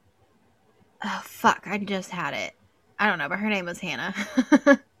 Oh, fuck. I just had it. I don't know, but her name was Hannah.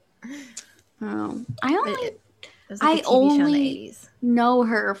 Oh, It was like a TV show in the 80s. Know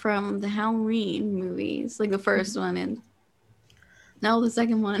her from the Halloween movies, like the first one and no, the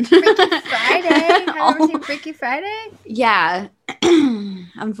second one. Freaky Friday. Have you ever seen Freaky Friday? Yeah.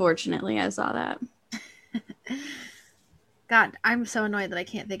 Unfortunately, I saw that. God, I'm so annoyed that I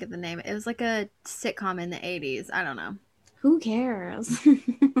can't think of the name. It was like a sitcom in the 80s. I don't know. Who cares?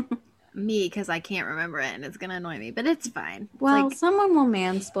 Me, because I can't remember it, and it's going to annoy me, but it's fine. It's Well, like... someone will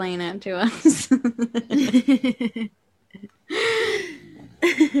mansplain it to us.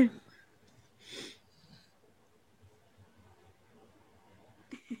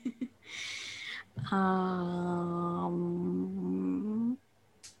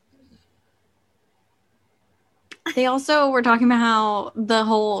 They also were talking about how the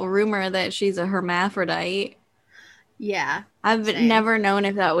whole rumor that she's a hermaphrodite. Yeah. I've same. never known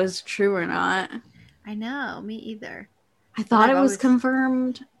if that was true or not. I know. Me either. I thought I've it was always-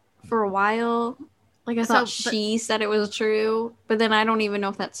 confirmed for a while. Like, I thought So, but- she said it was true, but then I don't even know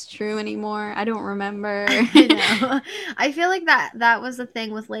if that's true anymore. I don't remember. I know. I feel like that was the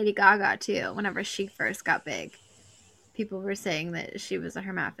thing with Lady Gaga, too, whenever she first got big. People were saying that she was a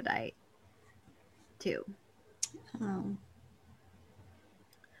hermaphrodite, too. Oh.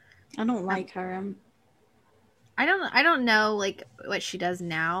 I don't like her. I don't know like what she does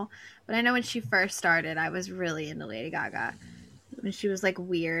now, but I know when she first started, I was really into Lady Gaga. When she was like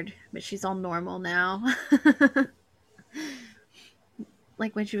weird, but she's all normal now.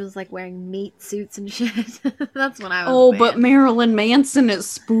 Like when she was like wearing meat suits and shit. That's when I was. Oh, a but fan. Marilyn Manson is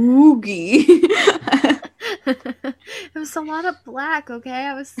spooky. It was a lot of black.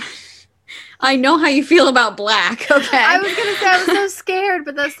 Okay, I know how you feel about black. Okay. I was gonna say I was so scared,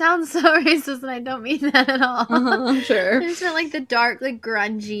 but that sounds so racist, and I don't mean that at all. Sure. I just meant like the dark, like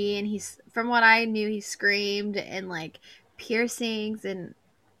grungy, and from what I knew, he screamed and like piercings, and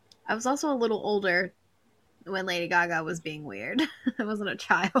I was also a little older when Lady Gaga was being weird. I wasn't a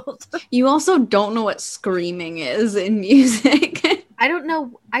child. You also don't know what screaming is in music. I don't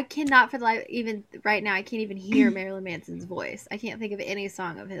know. I cannot for the life, even right now, I can't even hear Marilyn Manson's voice. I can't think of any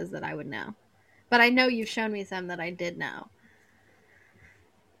song of his that I would know. But I know you've shown me some that I did know.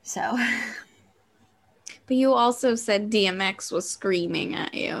 So. But you also said DMX was screaming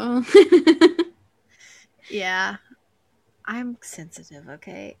at you. Yeah. I'm sensitive,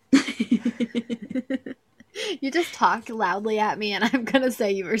 okay? You just talk loudly at me and I'm gonna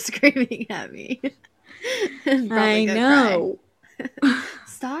say you were screaming at me. And I probably go know. cry.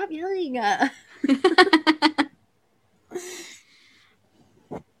 Stop yelling.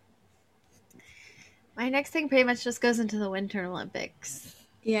 My next thing pretty much just goes into the Winter Olympics.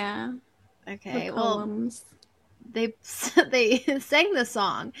 Yeah. Okay, The well, poems. they sang the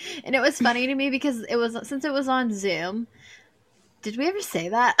song, and it was funny to me because since it was on Zoom. Did we ever say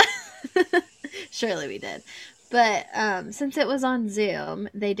that? Surely we did. But since it was on Zoom,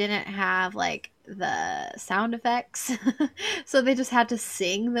 they didn't have like the sound effects, so they just had to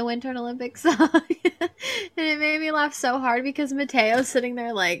sing the Winter Olympics song, and it made me laugh so hard because Mateo's sitting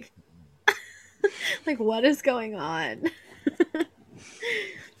there like, like what is going on?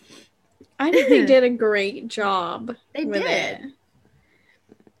 I think they did a great job. They with did. it.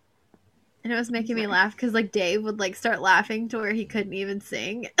 And it was making me laugh because like Dave would like start laughing to where he couldn't even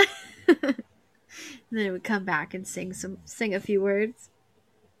sing. And then it would come back and sing a few words.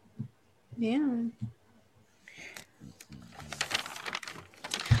 Yeah.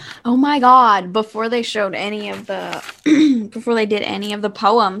 Oh my god, before they showed any of the before they did any of the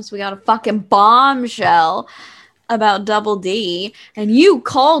poems, we got a fucking bombshell about Double D, and you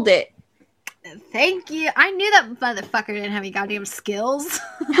called it. Thank you. I knew that motherfucker didn't have any goddamn skills.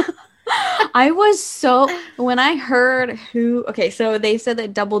 I was so when I heard so they said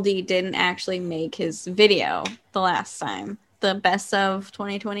that Double D didn't actually make his video the last time, the best of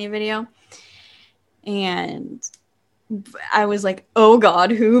 2020 video. And I was like, oh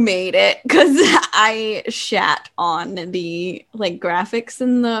god, who made it? Because I shat on the like graphics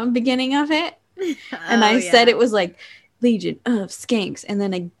in the beginning of it. And I said it was like Legion of Skanks and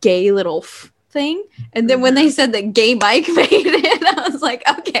then a gay little thing. And then when they said that Gay Mike made it, I was like,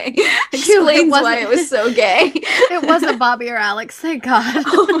 okay, explains why it was so gay. It wasn't Bobby or Alex, thank God.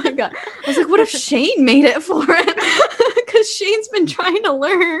 Oh my god. I was like, what if Shane made it for it? Because Shane's been trying to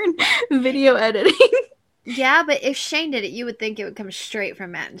learn video editing. Yeah, but if Shane did it, you would think it would come straight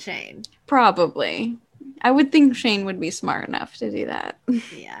from Matt and Shane. Probably. I would think Shane would be smart enough to do that.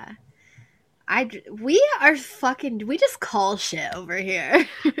 Yeah. We just call shit over here.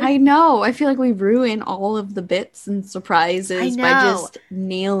 I know. I feel like we ruin all of the bits and surprises by just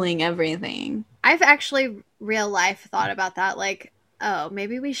nailing everything. I've actually real life thought about that. Like, oh,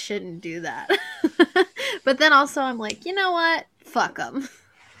 maybe we shouldn't do that. But then also I'm like, you know what? Fuck them.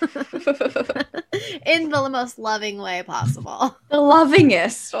 In the most loving way possible. The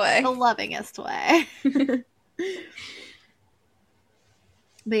lovingest way. The lovingest way.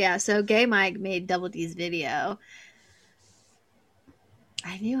 But yeah, so Gay Mike made Double D's video.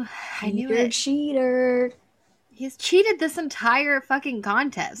 I knew it. Cheater. He's cheated this entire fucking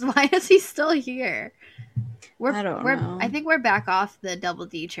contest. Why is he still here? I don't know. I think we're back off the Double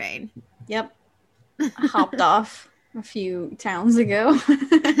D train. Yep. I hopped off a few towns ago.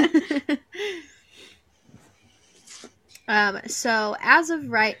 So as of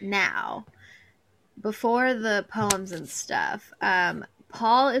right now, before the poems and stuff,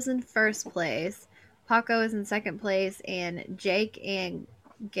 Paul is in first place, Paco is in second place, and Jake and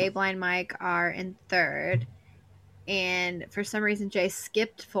Gay Blind Mike are in third. And for some reason, Jay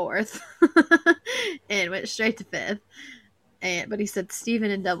skipped fourth and went straight to fifth. But he said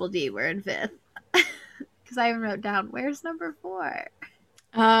Steven and Double D were in fifth. Because I even wrote down, where's number 4?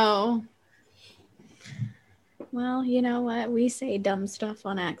 Oh. Well, you know what? We say dumb stuff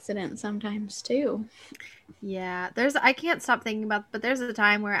on accident sometimes, too. Yeah, I can't stop thinking about, but there's a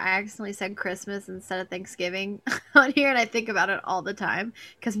time where I accidentally said Christmas instead of Thanksgiving on here, and I think about it all the time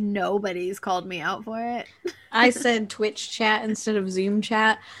because nobody's called me out for it. I said Twitch chat instead of Zoom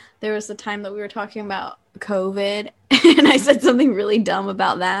chat. There was a time that we were talking about COVID, and I said something really dumb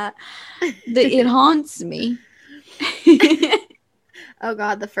about that. It haunts me. Oh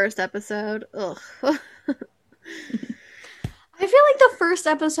god, the first episode. Ugh. I feel like the first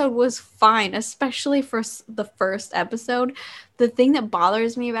episode was fine, especially for the first episode. The thing that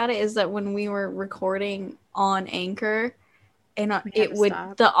bothers me about it is that when we were recording on Anchor, and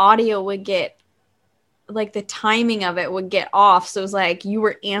the audio would get, like the timing of it would get off. So it was like you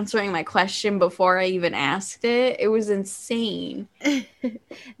were answering my question before I even asked it. It was insane.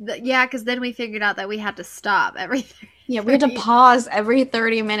 Yeah, because then we figured out that we had to stop everything. Yeah, we had to pause every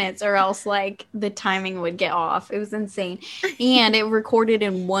 30 minutes or else like the timing would get off. It was insane. And it recorded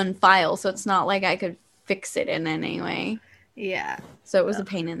in one file, so it's not like I could fix it in any way. Yeah. So it was a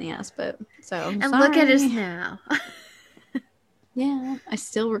pain in the ass, but And look at us now. Yeah, I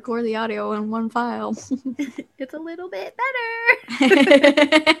still record the audio in one file. It's a little bit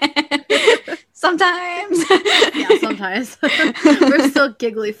better. Sometimes. Yeah, sometimes. We're still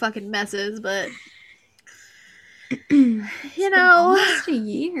giggly fucking messes, but you know, almost a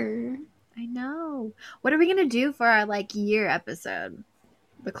year. I know. What are we gonna do for our like year episode?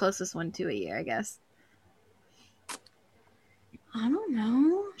 The closest one to a year, I guess. I don't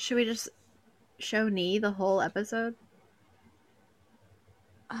know. Should we just show Nee the whole episode?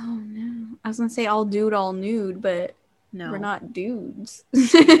 Oh no. I was gonna say all dude, all nude, but no, we're not dudes.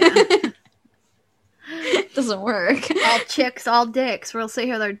 Yeah. Doesn't work. All chicks, all dicks. We'll sit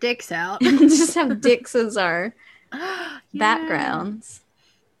here with our dicks out. Just have dicks as our backgrounds.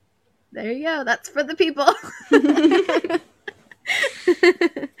 There you go. That's for the people.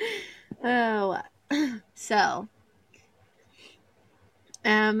 Oh, so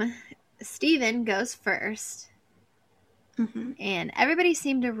Steven goes first. Mm-hmm. And everybody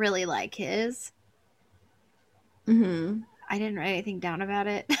seemed to really like his. Mm-hmm. I didn't write anything down about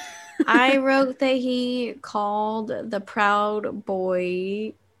it. I wrote that he called the Proud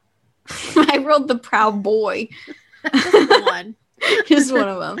Boy I wrote The Proud Boy. Just one. Just one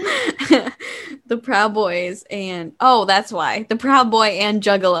of them. The Proud Boys and that's why. The Proud Boy and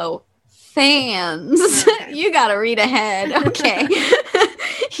Juggalo fans. Okay. You gotta read ahead. Okay.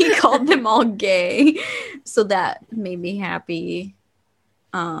 He called them all gay. So that made me happy.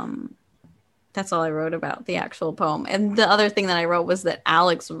 That's all I wrote about the actual poem. And the other thing that I wrote was that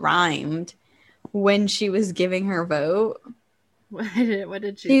Alex rhymed when she was giving her vote. What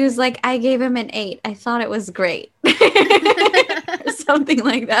did she? He was like, I gave him an 8. I thought it was great. Or something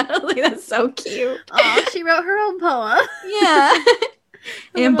like that. I was like, that's so cute. Oh, she wrote her own poem. Yeah.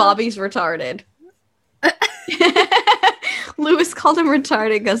 And Bobby's retarded. Lewis called him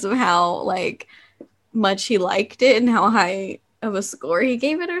retarded because of how like much he liked it and how high of a score he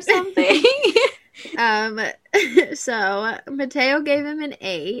gave it or something. So Mateo gave him an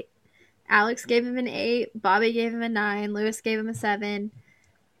 8. Alex gave him an 8. Bobby gave him a 9. Lewis gave him a 7.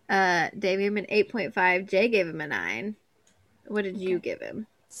 Dave gave him an 8.5. Jay gave him a 9. What did you give him?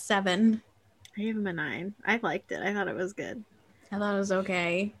 7. I gave him a 9. I liked it. I thought it was good. I thought it was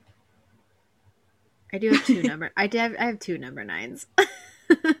okay. I do have two number. I have 2 number 9s.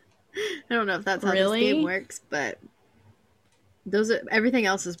 I don't know if that's how this game works, but everything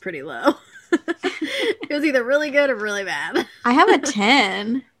else is pretty low. It was either really good or really bad. I have a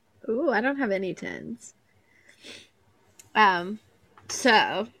 10. Ooh, I don't have any 10s.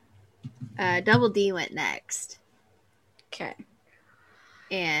 So Double D went next. Okay.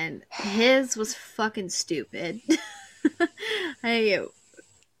 And his was fucking stupid.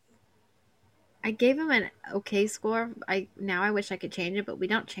 I gave him an okay score. I wish I could change it, but we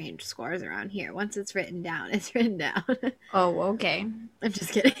don't change scores around here. Once it's written down, it's written down. Oh, okay. I'm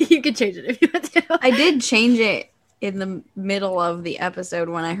just kidding. You can change it if you want to. I did change it in the middle of the episode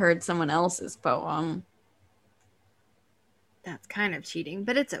when I heard someone else's poem. That's kind of cheating,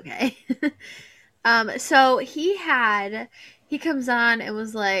 but it's okay. So he comes on and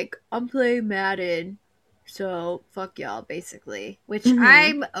was like, I'm playing Madden, so fuck y'all, basically. Which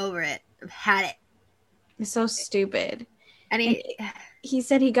I'm over it. I've had it. It's so stupid. And he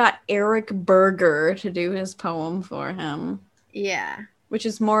said he got Eric Berger to do his poem for him. Yeah. Which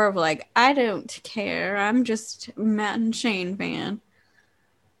is more of like, I don't care. I'm just a Matt and Shane fan.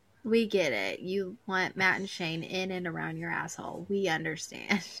 We get it. You want Matt and Shane in and around your asshole. We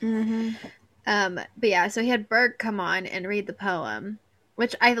understand. Mm-hmm. But yeah, so he had Berg come on and read the poem,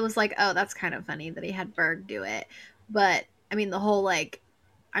 which I was like, oh, that's kind of funny that he had Berg do it. But I mean, the whole like,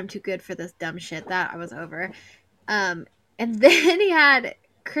 I'm too good for this dumb shit, that I was over. And then he had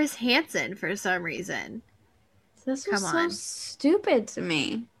Chris Hansen for some reason. This was so stupid to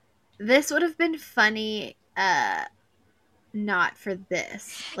me. This would have been funny, not for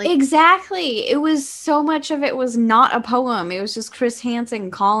this. Like, exactly. It was so much of it was not a poem. It was just Chris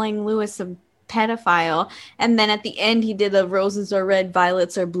Hansen calling Lewis a pedophile. And then at the end, he did a roses are red,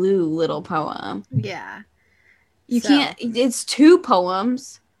 violets are blue little poem. Yeah. You can't. It's 2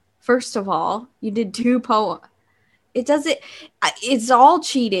 poems. First of all, you did 2 poems. It's all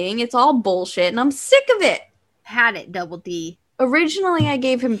cheating. It's all bullshit. And I'm sick of it. Had it, Double D. Originally, I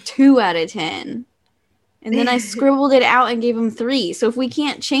gave him 2 out of 10. And then I scribbled it out and gave him 3. So if we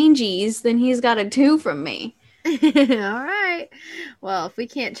can't change these, then he's got a 2 from me. All right. Well, if we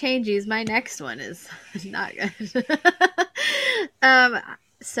can't change these, my next one is not good.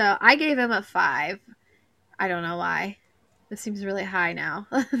 So I gave him a 5. I don't know why. This seems really high now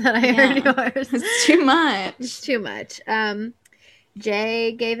that I heard yours. It's too much. It's too much.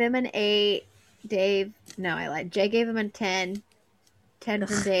 Jay gave him an 8. Dave, no, I lied. Jay gave him a 10. 10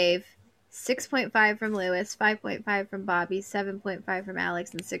 from Dave. 6.5 from Lewis. 5.5 from Bobby. 7.5 from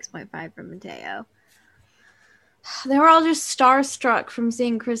Alex. And 6.5 from Mateo. They were all just starstruck from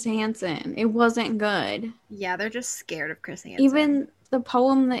seeing Chris Hansen. It wasn't good. Yeah, they're just scared of Chris Hansen. Even the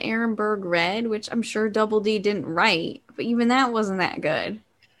poem that Aaron Berg read, which I'm sure Double D didn't write, but even that wasn't that good.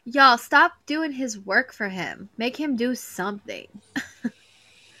 Y'all, stop doing his work for him. Make him do something.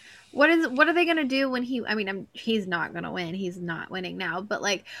 What are they gonna do when he's not gonna win. He's not winning now. But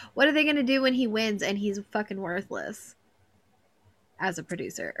like, what are they gonna do when he wins and he's fucking worthless as a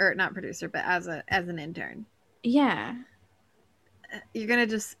producer, or not producer, but as an intern? Yeah. You're gonna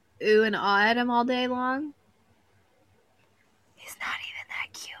just ooh and ah at him all day long? He's not even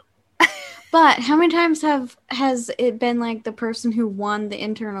that cute. But how many times has it been like the person who won the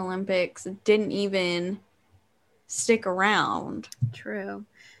intern Olympics didn't even stick around? True.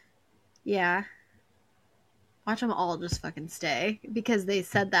 Yeah. Watch them all just fucking stay, because they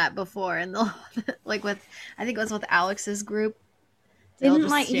said that before, and they'll like with, I think it was with Alex's group. Didn't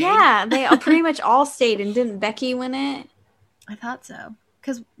like, yeah, they pretty much all stayed, and didn't Becky win it? I thought so.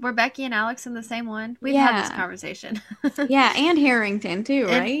 Because were Becky and Alex in the same one? We've had this conversation. Yeah, and Harrington too,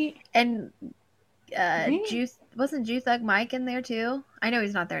 right? And Right? wasn't Jew Thug Mike in there too? I know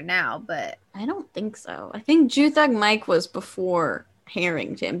he's not there now, but I don't think so. I think Jew Thug Mike was before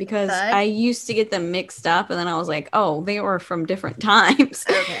Harrington because Thug? I used to get them mixed up, and then I was like, oh, they were from different times.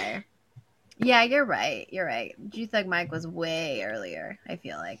 Okay. Yeah, you're right. You're right. Jew Thug Mike was way earlier, I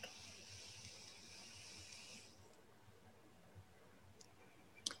feel like.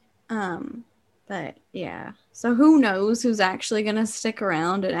 But yeah. So who knows who's actually gonna stick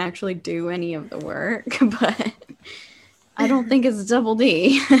around and actually do any of the work, but I don't think it's Double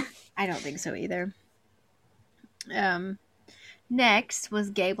D. I don't think so either. Next was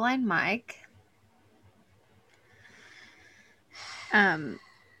Gay Blind Mike. And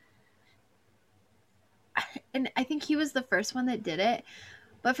I think he was the first one that did it,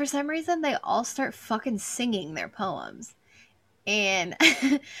 but for some reason they all start fucking singing their poems. And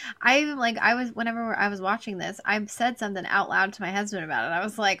whenever I was watching this, I said something out loud to my husband about it. I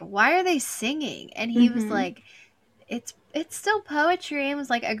was like, why are they singing? And he was like, it's still poetry, and was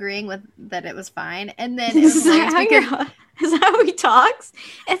like agreeing with that it was fine. And then it was is that how he talks?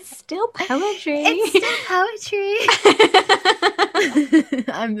 It's still poetry. It's still poetry.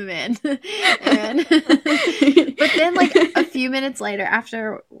 I'm the man. But then like a few minutes later,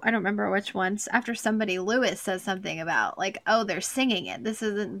 after I don't remember which ones, after somebody, Lewis says something about like, oh, they're singing it. This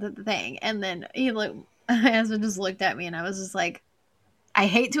isn't the thing. And then my husband just looked at me, and I was just like, I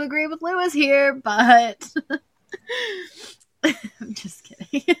hate to agree with Lewis here, but I'm just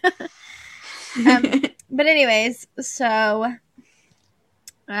kidding. But anyways, so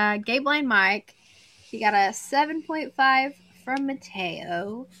Gay Blind Mike, he got a 7.5 from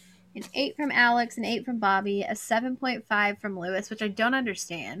Mateo, an 8 from Alex, an 8 from Bobby, a 7.5 from Lewis, which I don't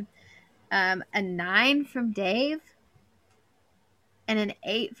understand, a 9 from Dave, and an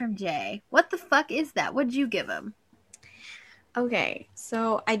 8 from Jay. What the fuck is that? What'd you give him? Okay,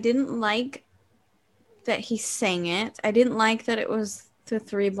 so I didn't like that he sang it. I didn't like that it was the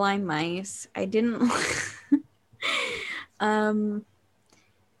 3 Blind Mice. I didn't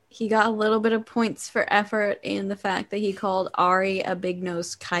he got a little bit of points for effort in the fact that he called Ari a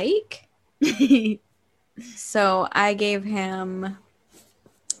big-nosed kike. So I gave him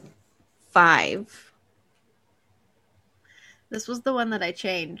 5. This was the one that I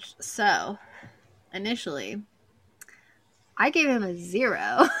changed. So initially I gave him a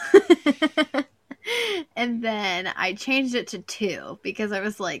 0. And then I changed it to 2 because I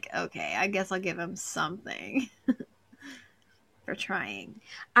was like, okay, I guess I'll give him something for trying.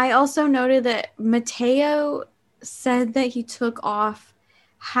 I also noted that Mateo said that he took off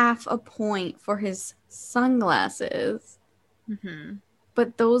half a point for his sunglasses. Mm-hmm.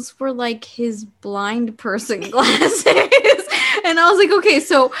 But those were like his blind person glasses. And I was like, okay,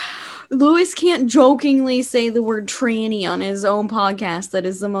 so Lewis can't jokingly say the word tranny on his own podcast that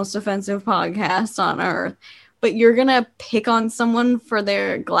is the most offensive podcast on earth. But you're going to pick on someone for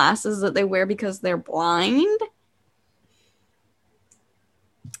their glasses that they wear because they're blind?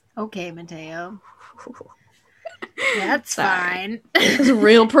 Okay, Mateo. That's fine. It's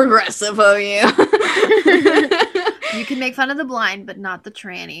real progressive of you. You can make fun of the blind, but not the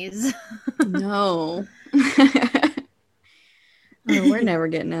trannies. No. Oh, we're never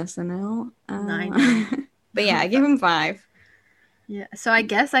getting SNL. I know. But yeah, I give him 5. Yeah, so I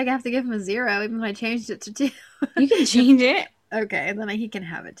guess I have to give him a 0, even though I changed it to 2. You can change it. Okay, then he can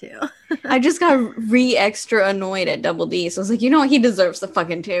have it too. I just got extra annoyed at Double D, so I was like, you know what? He deserves the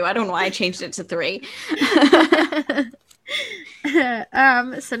fucking 2. I don't know why I changed it to 3.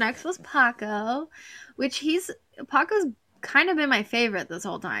 So next was Paco, which Paco's kind of been my favorite this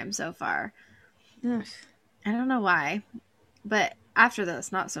whole time so far. Ugh. I don't know why, but after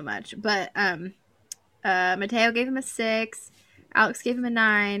this, not so much. But Mateo gave him a 6. Alex gave him a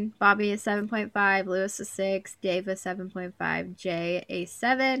 9, Bobby a 7.5, Lewis a 6, Dave a 7.5, Jay a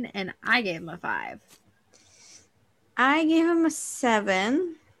 7, and I gave him a 5. I gave him a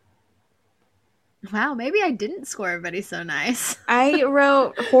 7. Wow, maybe I didn't score everybody so nice. I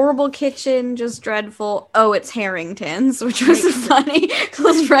wrote horrible kitchen, just dreadful. Oh, it's Harrington's, which was funny. I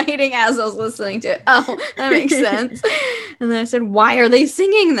was writing as I was listening to it. Oh, that makes sense. And then I said, why are they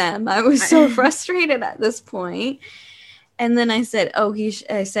singing them? I was so frustrated at this point. And then I said,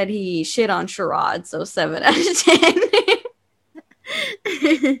 I said he shit on Sherrod, so 7 out of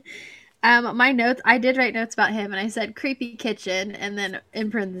 10. My notes, I did write notes about him, and I said creepy kitchen, and then in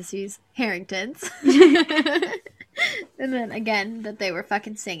parentheses, Harrington's. And then again, that they were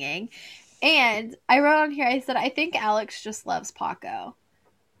fucking singing. And I wrote on here, I said, I think Alex just loves Paco.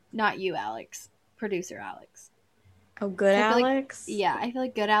 Not you, Alex. Producer Alex. Oh, good Alex? I feel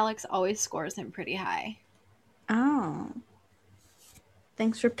like good Alex always scores him pretty high. Oh.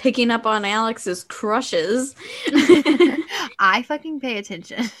 Thanks for picking up on Alex's crushes. I fucking pay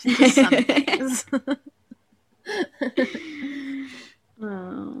attention to some things.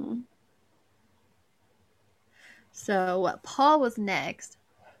 Oh. So Paul was next.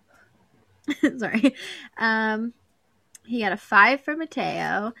 Sorry. He got a 5 from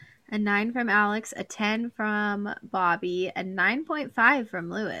Mateo, a 9 from Alex, a 10 from Bobby, a 9.5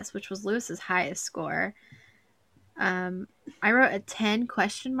 from Lewis, which was Lewis's highest score. I wrote a 10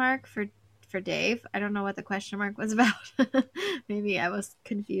 question mark for Dave. I don't know what the question mark was about. Maybe I was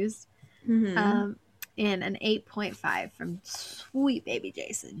confused. Mm-hmm. And an 8.5 from sweet baby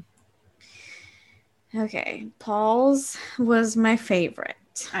Jason. Okay, Paul's was my favorite.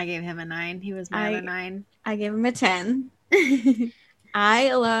 I gave him a 9. He was my other 9. I gave him a 10.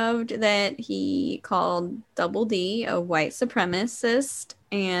 I loved that he called Double D a white supremacist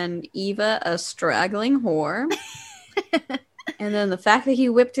and Eva a straggling whore. And then the fact that he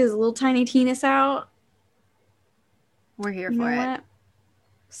whipped his little tiny penis out. We're here for it. What?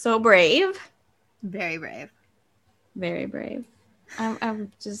 So brave. Very brave. Very brave.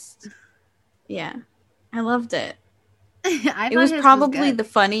 I'm just, yeah. I loved it. It was probably the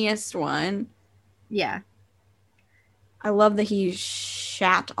funniest one. Yeah. I love that he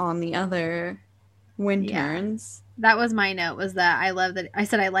shat on the other Winterns. Yeah. That was my note, was that I love that. I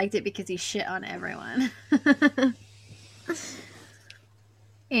said I liked it because he shit on everyone.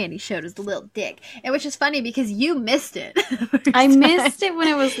 And he showed his little dick. And which is funny because you missed it. I missed it when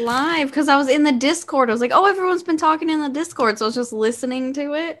it was live because I was in the Discord. I was like, oh, everyone's been talking in the Discord. So I was just listening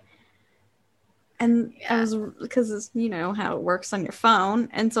to it. And I was, because you know how it works on your phone.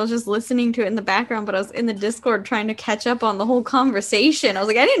 And so I was just listening to it in the background, but I was in the Discord trying to catch up on the whole conversation. I was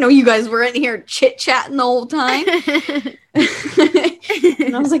like, I didn't know you guys were in here chit-chatting the whole time. And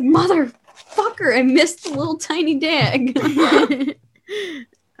I was like, motherfucker, I missed the little tiny dig.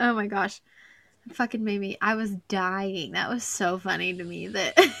 Oh my gosh. It fucking made me, I was dying. That was so funny to me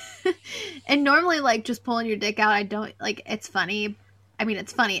that, and normally like just pulling your dick out, I don't, like, it's funny. I mean,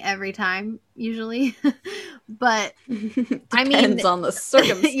 it's funny every time, usually, but I mean, depends on the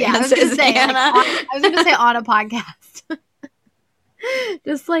circumstances. Yeah, I was gonna say, on a podcast,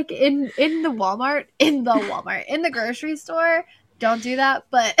 just like in the grocery store. Don't do that,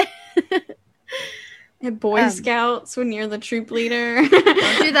 but at Boy Scouts when you're the troop leader,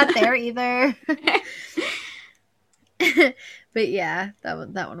 don't do that there either. But yeah,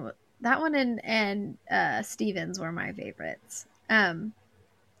 that one and Stevens were my favorites. And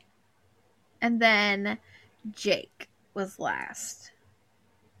then Jake was last.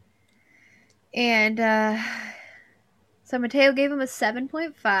 And so Mateo gave him a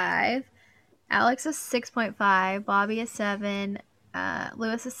 7.5, Alex a 6.5, Bobby a 7,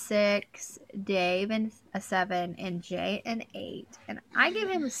 Lewis a 6, Dave a 7, and Jay an 8. And I gave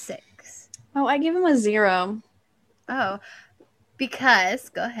him a 6. Oh, I gave him a 0. Oh, because,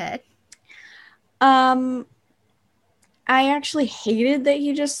 go ahead. I actually hated that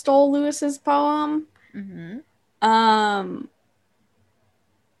he just stole Lewis's poem. Mm-hmm.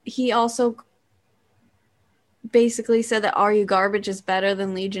 He also basically said that Are You Garbage is better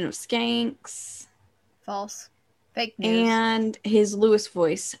than Legion of Skanks. False. Fake news. And his Lewis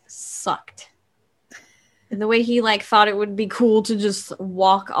voice sucked. And the way he like thought it would be cool to just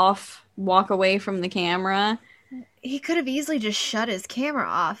walk away from the camera. He could have easily just shut his camera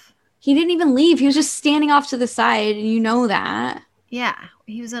off. He didn't even leave. He was just standing off to the side, and you know that. Yeah.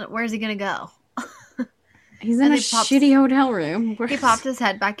 He was in, where's he gonna go? He's in a shitty hotel room. He popped his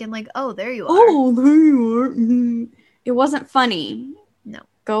head back in like, oh, there you are. Oh, there you are. It wasn't funny. No.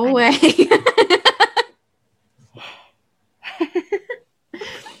 Go away.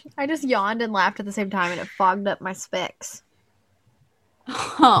 I just yawned and laughed at the same time, and it fogged up my specs.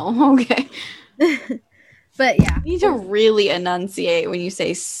 Oh, okay. But yeah. You need to really enunciate when you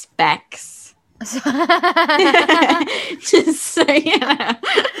say specs. Just so you know.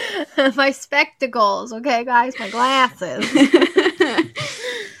 My spectacles, okay, guys? My glasses.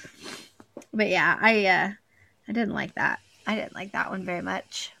 But yeah, I didn't like that. I didn't like that one very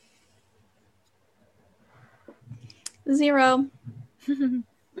much. 0.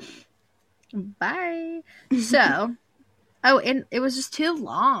 Bye. So, and it was just too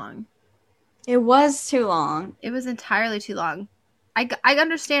long. It was too long. It was entirely too long. I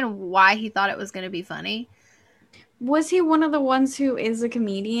understand why he thought it was going to be funny. Was he one of the ones who is a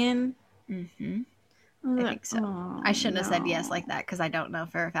comedian? Mm-hmm. I think so. I shouldn't have said yes like that because I don't know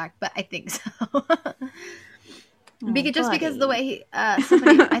for a fact, but I think so. Because the way he,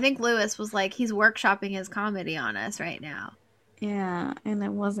 somebody, I think Lewis was like, he's workshopping his comedy on us right now. Yeah, and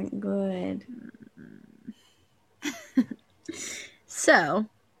it wasn't good. So,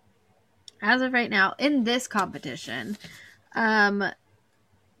 as of right now, in this competition,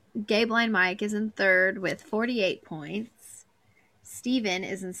 Gay Blind Mike is in third with 48 points. Steven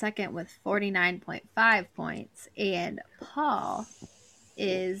is in second with 49.5 points. And Paul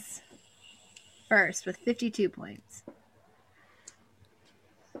is first with 52 points.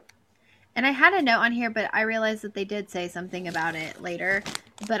 And I had a note on here, but I realized that they did say something about it later.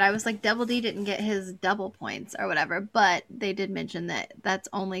 But I was like, Double D didn't get his double points or whatever. But they did mention that that's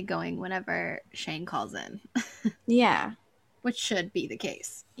only going whenever Shane calls in. Yeah. Which should be the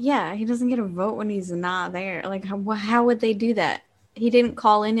case. Yeah, he doesn't get a vote when he's not there. Like, how would they do that? He didn't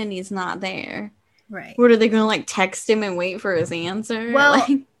call in and he's not there. Right. What, are they going to, like, text him and wait for his answer? Well,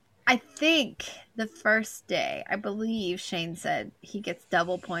 like... I think the first day, I believe Shane said he gets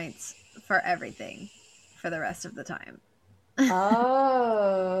double points for everything for the rest of the time.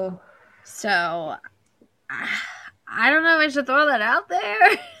 Oh. So, I don't know if I should throw that out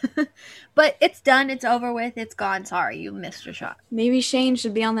there. But it's done. It's over with. It's gone. Sorry, you missed your shot. Maybe Shane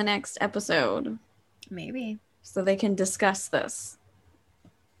should be on the next episode. Maybe. So they can discuss this.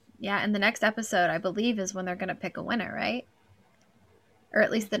 Yeah, and the next episode, I believe, is when they're going to pick a winner, right? Or at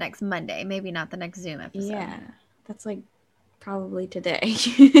least the next Monday. Maybe not the next Zoom episode. Yeah. That's like probably today.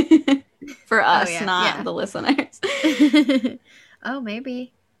 For us, the listeners. Oh,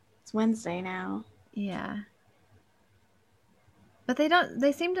 maybe. It's Wednesday now. Yeah. But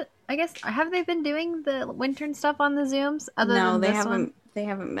they seem to, I guess, have they been doing the Wintern stuff on the Zooms? No, than they this haven't. one? They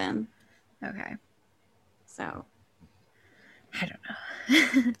haven't been. Okay. So. I don't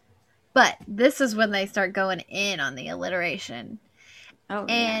know. But this is when they start going in on the alliteration. Oh,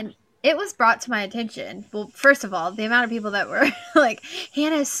 and it was brought to my attention. Well, first of all, the amount of people that were like,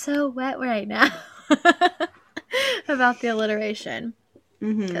 Hannah's so wet right now about the alliteration.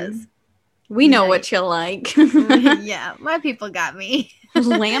 Because we know what you like. Yeah, my people got me.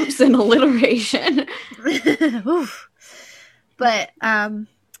 Lamps and alliteration. But, and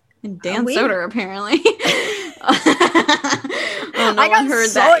Dan Soder, apparently. Oh, no one heard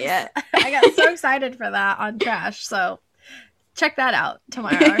that yet. I got so excited for that on Trash, so check that out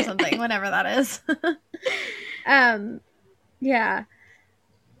tomorrow or something, whenever that is. Yeah.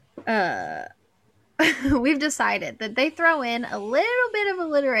 We've decided that they throw in a little bit of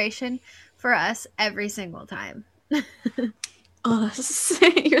alliteration for us every single time. Oh,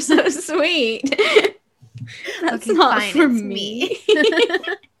 you're so sweet. That's okay, not fine, for it's me.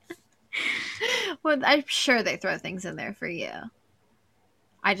 Well, I'm sure they throw things in there for you.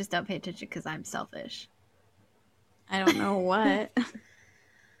 I just don't pay attention because I'm selfish. I don't know what. I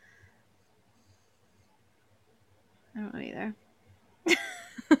don't know either.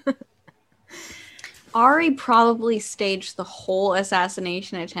 Ari probably staged the whole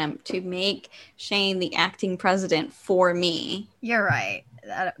assassination attempt to make Shane the acting president for me. You're right.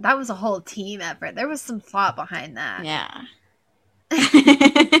 That was a whole team effort. There was some thought behind that. Yeah.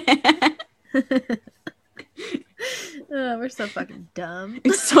 Oh, we're so fucking dumb.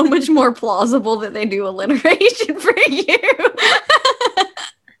 It's so much more plausible that they do alliteration for you.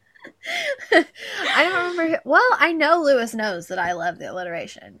 I don't remember. Well, I know Lewis knows that I love the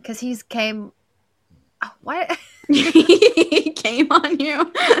alliteration because he's came. Oh, what? He came on you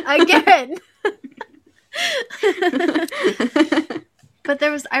again. But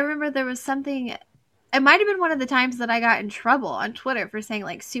I remember there was something. It might have been one of the times that I got in trouble on Twitter for saying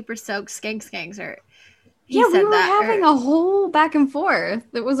like super soaked skanks or. We were having a whole back and forth.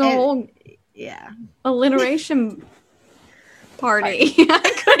 It was a whole alliteration party. I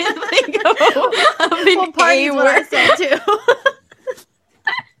couldn't think of an A word. What I said too.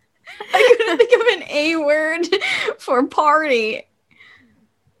 I couldn't think of an A word for party.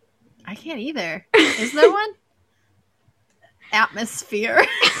 I can't either. Is there one? Atmosphere.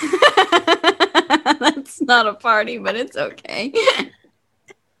 That's not a party, but it's okay.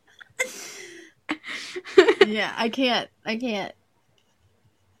 Yeah, I can't.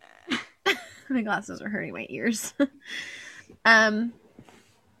 My glasses are hurting my ears. But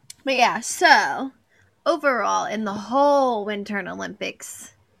yeah, so overall in the whole Winter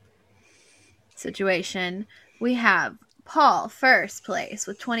Olympics situation, we have Paul first place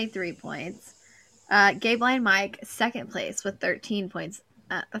with 23 points. Gay Blind Mike second place with 13 points.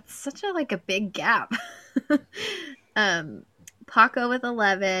 That's such a big gap. Paco with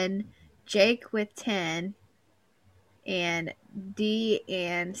 11, Jake with 10, and Dee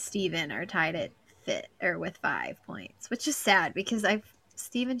and Steven are tied at with 5 points, which is sad because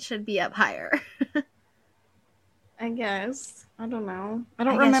Steven should be up higher. I guess. I don't know. I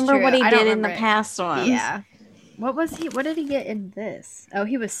don't I guess remember true. what he I don't did in the remember. past ones. Yeah. What did he get in this? Oh,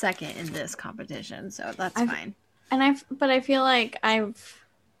 he was second in this competition, so that's fine. And I feel like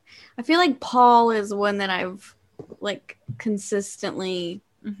Paul is one that I've like consistently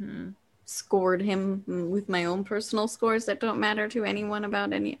scored him with my own personal scores that don't matter to anyone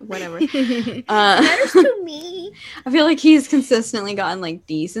about any whatever. Matters to me. I feel like he's consistently gotten like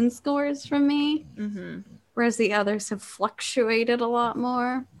decent scores from me, whereas the others have fluctuated a lot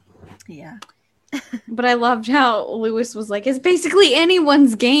more. Yeah. But I loved how Lewis was like, it's basically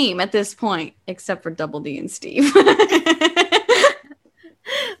anyone's game at this point, except for Double D and Steve.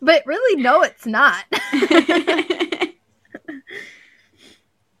 But really, no, it's not.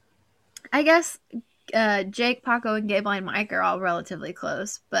 I guess Jake, Paco, and Gable and Mike are all relatively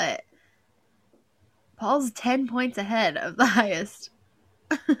close, but Paul's 10 points ahead of the highest.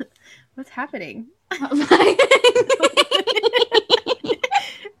 What's happening?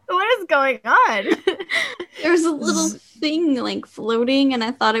 What is going on? There was a little thing like floating, and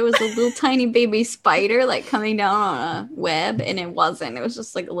I thought it was a little tiny baby spider like coming down on a web, and it wasn't. It was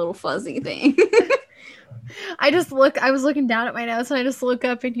just like a little fuzzy thing. I was looking down at my notes, and I just look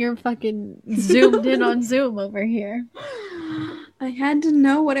up, and you're fucking zoomed in on Zoom over here. I had to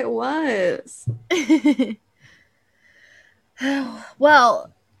know what it was.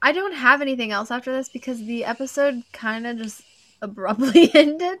 Well, I don't have anything else after this because the episode kind of just abruptly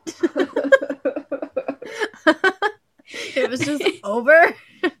ended. It was just over.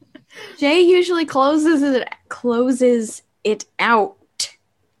 Jay usually closes it out,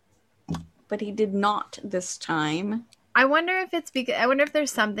 but he did not this time. I wonder if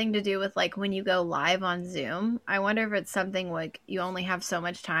there's something to do with like when you go live on Zoom. I wonder if it's something like you only have so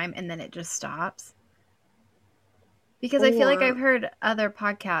much time and then it just stops. Because I feel like I've heard other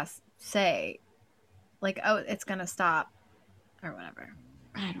podcasts say like, oh, it's gonna stop or whatever.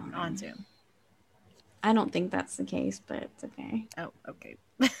 I don't know. On Zoom. I don't think that's the case, but it's okay. Oh, okay.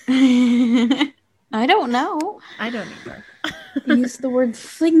 I don't know. I don't either. Use the word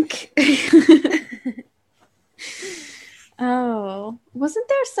think. Oh, wasn't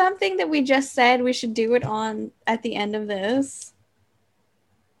there something that we just said we should do it on at the end of this?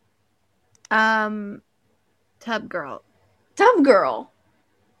 Tub Girl.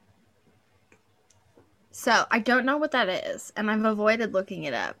 So I don't know what that is, and I've avoided looking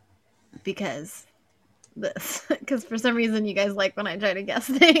it up because for some reason you guys like when I try to guess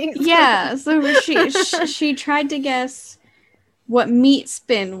things. Yeah, so she tried to guess what meat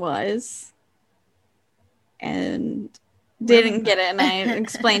spin was, and didn't get it, and I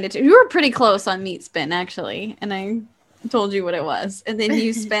explained it to you. You were pretty close on meat spin, actually, and I told you what it was. And then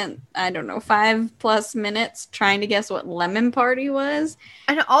you spent, I don't know, 5+ minutes trying to guess what lemon party was.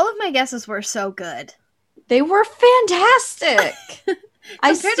 And all of my guesses were so good. They were fantastic.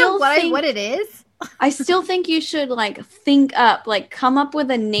 Compared to what it is? I still think you should, like, think up, like, come up with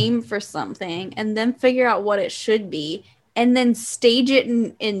a name for something, and then figure out what it should be, and then stage it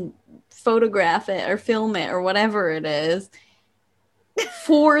and photograph it or film it or whatever it is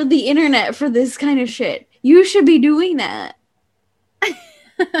for the internet for this kind of shit. You should be doing that.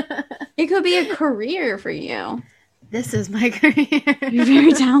 It could be a career for you. This is my career. You're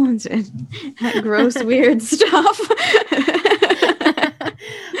very talented at gross, weird stuff.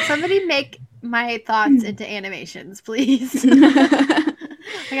 Somebody make my thoughts into animations, please. I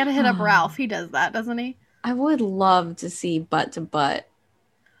gotta hit up Ralph. He does that, doesn't he? I would love to see Butt to Butt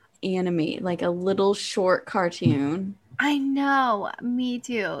animate, like a little short cartoon. I know. Me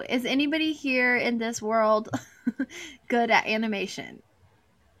too. Is anybody here in this world good at animation?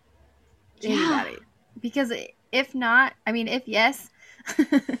 Anybody? Because if not, if yes,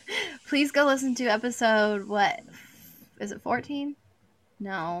 please go listen to episode, what? Is it 14?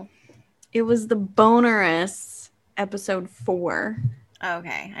 No. It was the Bonerous episode 4.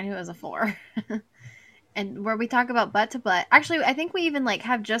 Okay. I knew it was a 4. And where we talk about butt to butt. Actually, I think we even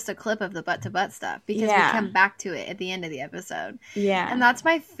have just a clip of the butt to butt stuff because we come back to it at the end of the episode. Yeah. And that's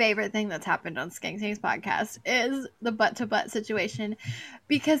my favorite thing that's happened on Skank Tanks podcast is the butt to butt situation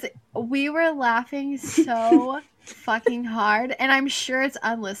because we were laughing so fucking hard, and I'm sure it's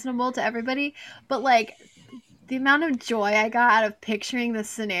unlistenable to everybody, but the amount of joy I got out of picturing this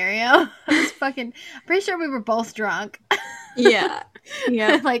scenario, I was pretty sure we were both drunk. Yeah.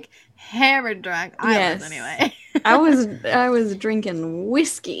 Yeah. Hammered drunk. I was anyway. I was drinking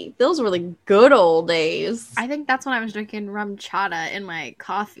whiskey. Those were the good old days. I think that's when I was drinking rum chata in my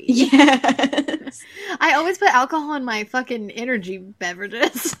coffee. Yes. I always put alcohol in my fucking energy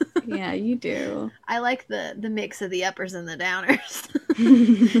beverages. Yeah, you do. I like the mix of the uppers and the downers.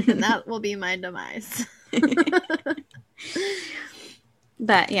 And that will be my demise.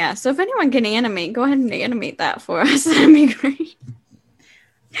 But yeah, so if anyone can animate, go ahead and animate that for us. That'd be great.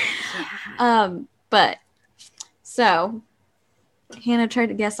 Yeah. But so Hannah tried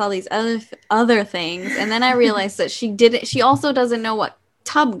to guess all these other things, and then I realized that she also doesn't know what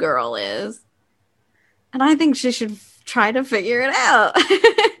Tub Girl is. And I think she should try to figure it out.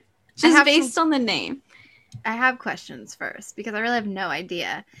 Just based on the name. I have questions first because I really have no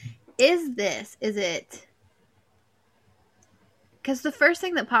idea. Is it... Because the first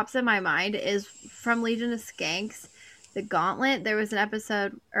thing that pops in my mind is from Legion of Skanks, The Gauntlet. There was an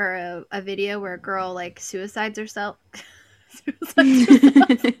episode or a video where a girl like suicides herself.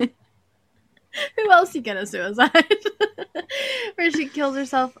 Who else you gonna suicide? Where she kills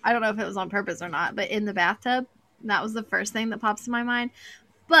herself. I don't know if it was on purpose or not, but in the bathtub. That was the first thing that pops in my mind.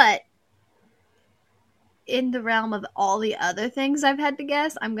 But in the realm of all the other things I've had to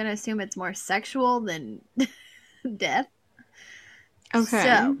guess, I'm gonna assume it's more sexual than death. Okay.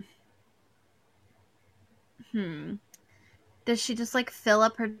 So, does she just like fill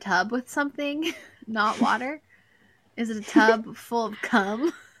up her tub with something, not water? Is it a tub full of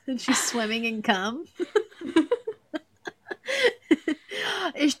cum? And she's swimming in cum?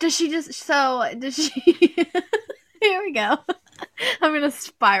 Does she? Here we go. I'm gonna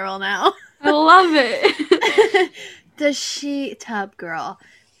spiral now. I love it. Does she, Tub Girl?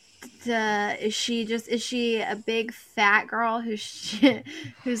 Is she a big fat girl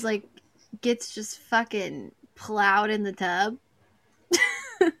who's like gets just fucking plowed in the tub?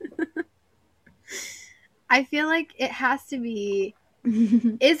 I feel like it has to be.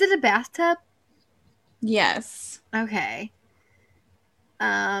 Is it a bathtub? Yes. Okay.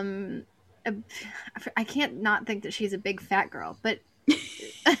 I can't not think that she's a big fat girl, but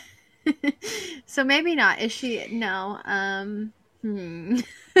so maybe not. Is she? No.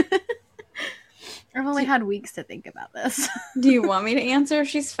 I've only had weeks to think about this. Do you want me to answer if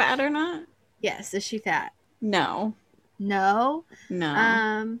she's fat or not? Yes. Is she fat? No. No.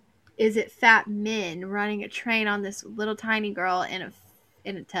 No. Is it fat men running a train on this little tiny girl in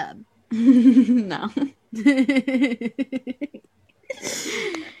a tub? No.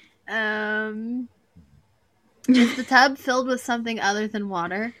 Is the tub filled with something other than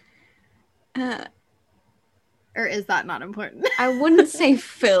water? Or is that not important? I wouldn't say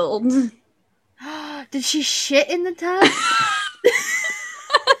filled. Did she shit in the tub?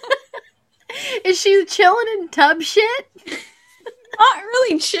 Is she chilling in tub shit? Not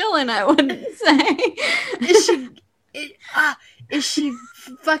really chilling, I wouldn't say. Is she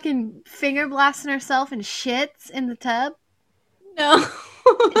fucking finger blasting herself and shits in the tub? No.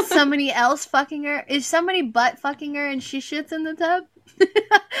 Is somebody else fucking her? Is somebody butt fucking her and she shits in the tub?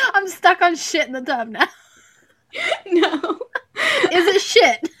 I'm stuck on shit in the tub now. No. Is it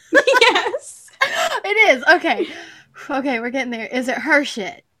shit? Yes. It is. Okay. Okay, we're getting there. Is it her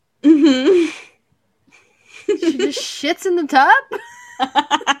shit? Mm-hmm. She just shits in the tub?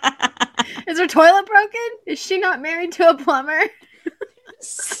 Is her toilet broken? Is she not married to a plumber?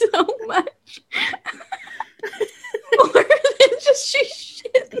 So much. More than just she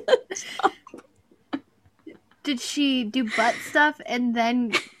shit in the tub. Did she do butt stuff and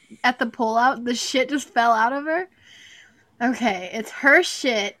then at the pullout the shit just fell out of her? Okay, it's her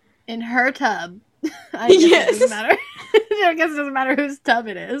shit in her tub. I guess it doesn't matter. I guess it doesn't matter whose tub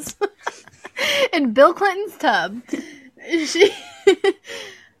it is. In Bill Clinton's tub. Is she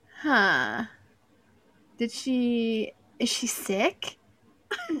is she sick?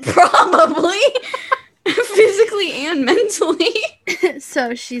 Probably. Physically and mentally.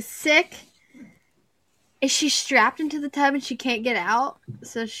 So she's sick. Is she strapped into the tub and she can't get out?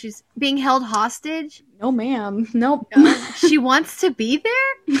 So she's being held hostage? No, ma'am. Nope. She wants to be there?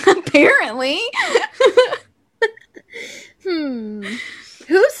 Apparently.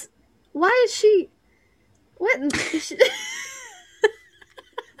 Why is she... What? Is she...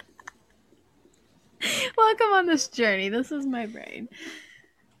 Welcome on this journey. This is my brain.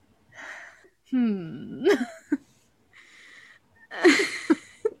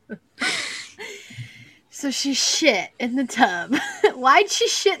 So she shit in the tub. Why'd she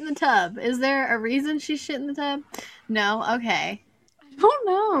shit in the tub? Is there a reason she shit in the tub? No? Okay. I don't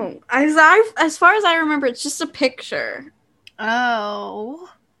know. As far as I remember, it's just a picture. Oh.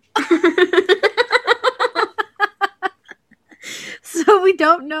 So we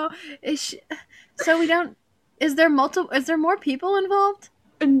don't know. Is there more people involved?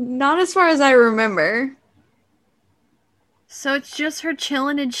 Not as far as I remember. So it's just her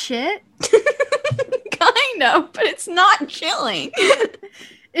chilling and shit? Kind of, but it's not chilling.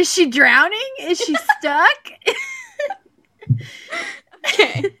 Is she drowning? Is she stuck?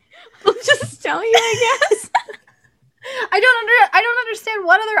 Okay. We'll just tell you, I guess. I don't understand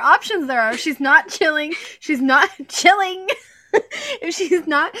what other options there are. She's not chilling. She's not chilling. If she's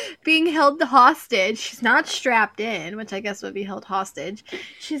not being held hostage, she's not strapped in, which I guess would be held hostage.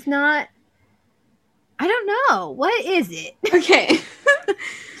 She's not. I don't know. What is it? Okay.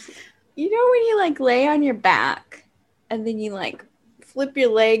 You know when you like lay on your back and then you like flip your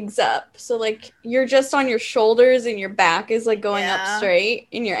legs up, so like you're just on your shoulders and your back is like going up straight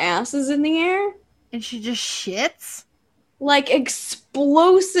and your ass is in the air? And she just shits? Like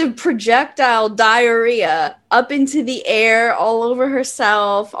explosive projectile diarrhea up into the air, all over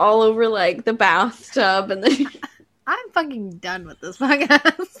herself, all over like the bathtub, and then I'm fucking done with this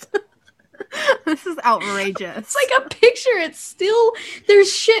podcast. This is outrageous. It's like a picture. It's still,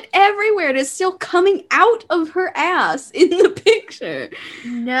 there's shit everywhere. And it's still coming out of her ass in the picture.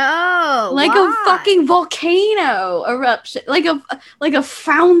 No. Like why? a fucking volcano eruption. Like a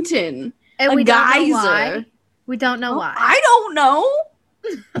fountain. And a geyser. We don't know why. I don't know.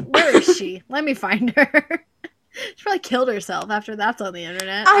 Where is she? Let me find her. She probably killed herself after that's on the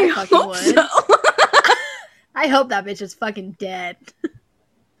internet. I fucking hope would. so. I hope that bitch is fucking dead.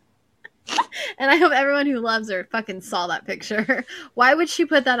 And I hope everyone who loves her fucking saw that picture. Why would she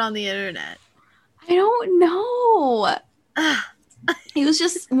put that on the internet? I don't know. It was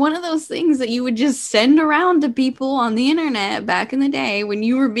just one of those things that you would just send around to people on the internet back in the day when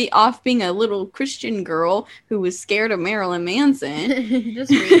you were off being a little Christian girl who was scared of Marilyn Manson.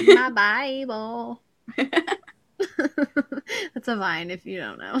 Just read my Bible. That's a Vine if you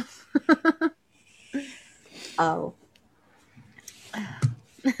don't know. Oh.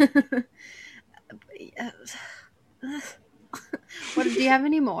 What, do you have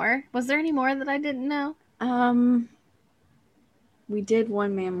any more? Was there any more that I didn't know? We did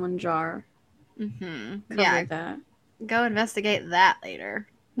One Man, One Jar. Mm-hmm. Yeah. That. Go investigate that later.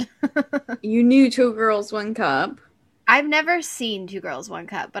 You knew Two Girls, One Cup. I've never seen Two Girls, One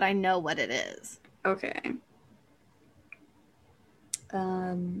Cup, but I know what it is. Okay.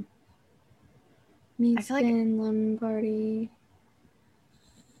 I Meat feel like Spin, Lemon Party,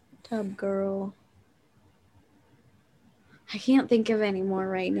 Tub Girl. I can't think of any more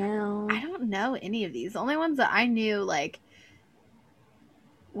right now. I don't know any of these. The only ones that I knew, like,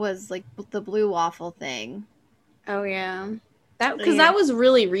 was, like, the Blue Waffle thing. Oh, yeah. Because that was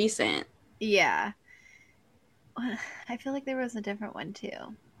really recent. Yeah. I feel like there was a different one, too.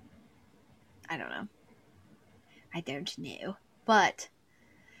 I don't know. I don't know. But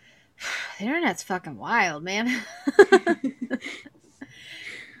the internet's fucking wild, man.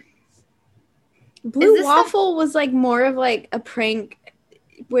 Blue Waffle was like more of like a prank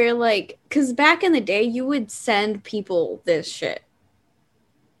where like, because back in the day you would send people this shit.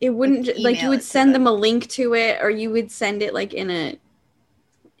 It wouldn't like you would send them a link to it, or you would send it like in a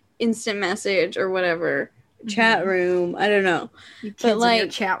instant message or whatever chat room. I don't know. You kids like in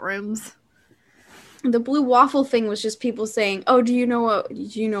your chat rooms. The Blue Waffle thing was just people saying, "Oh, do you know what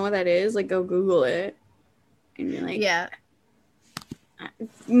that is? Like, go Google it." And you're like, yeah.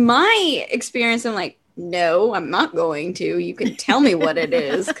 My experience, I'm like, no, I'm not going to. You can tell me what it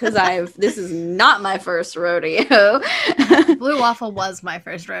is, because this is not my first rodeo. Blue Waffle was my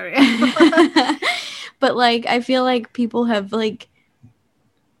first rodeo. But like, I feel like people have like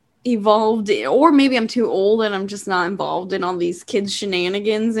evolved, or maybe I'm too old and I'm just not involved in all these kids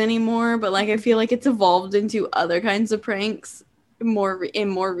shenanigans anymore. But like, I feel like it's evolved into other kinds of pranks in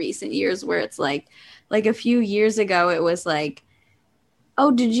more recent years, where it's like a few years ago, it was like, oh,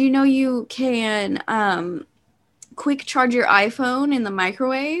 did you know you can quick charge your iPhone in the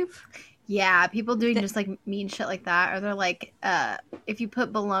microwave? Yeah, people doing just like mean shit like that. Or they're like, if you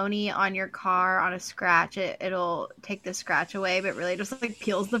put bologna on your car on a scratch, it'll take the scratch away, but really just like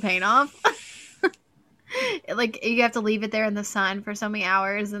peels the paint off. Like you have to leave it there in the sun for so many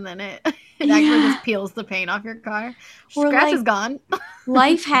hours, and then it actually just peels the paint off your car. Or scratch like, is gone.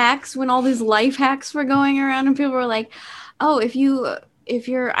 Life hacks, when all these life hacks were going around, and people were like, oh, if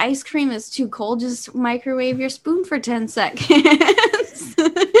your ice cream is too cold, just microwave your spoon for 10 seconds.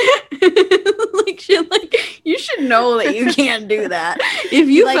 Like shit, like you should know that you can't do that. If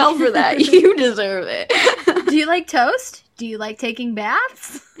you fell for that, you deserve it. Do you like toast? Do you like taking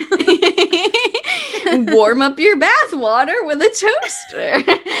baths? Warm up your bath water with a toaster.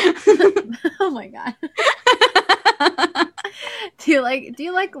 Oh my god. Do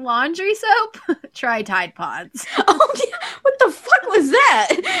you like laundry soap? Try Tide Pods. Oh, yeah. What the fuck was that?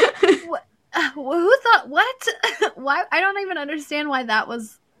 Who thought what? Why? I don't even understand why that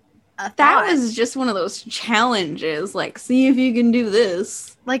was a thought. That was just one of those challenges. Like, see if you can do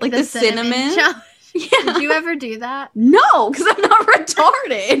this. Like the cinnamon challenge. Yeah. Did you ever do that? No, because I'm not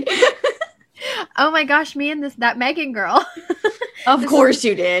retarded. Oh my gosh, me and that Megan girl. Of course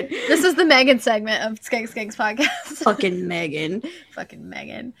you did. This is the Megan segment of Skanks podcast. Fucking Megan. Fucking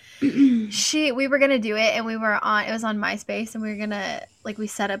Megan. We were gonna do it, and it was on MySpace, and we were gonna, like, we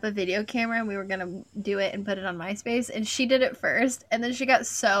set up a video camera, and we were gonna do it and put it on MySpace, and she did it first, and then she got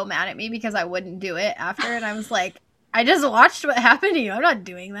so mad at me because I wouldn't do it after, and I was like, I just watched what happened to you. I'm not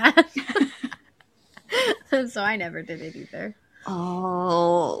doing that. So I never did it either.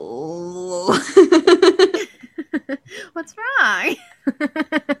 Oh. What's wrong?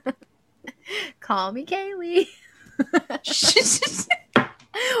 Call me Kaylee. What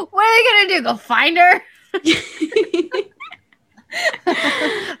are they gonna do? Go find her?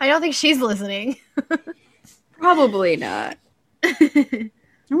 I don't think she's listening. Probably not. I'm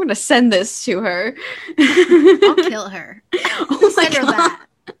gonna send this to her. I'll kill her. Oh my Send her God. that.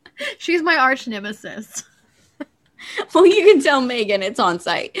 She's my arch nemesis. Well, you can tell Megan it's on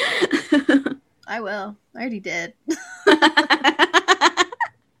site. I will. I already did.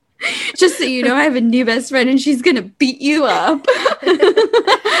 Just so you know, I have a new best friend and she's gonna beat you up.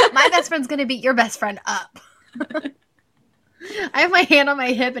 My best friend's gonna beat your best friend up. I have my hand on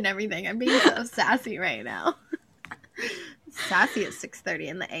my hip and everything. I'm being so sassy right now. Sassy at 6:30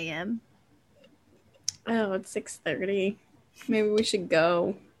 in the a.m. Oh, it's 6:30. Maybe we should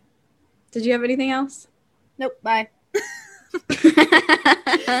go. Did you have anything else? Nope, bye. Just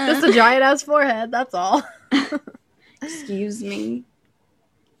a giant ass forehead, that's all. Excuse me.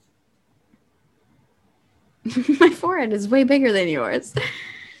 My forehead is way bigger than yours.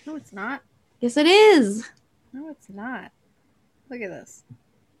 No, it's not. Yes, it is. No, it's not. Look at this.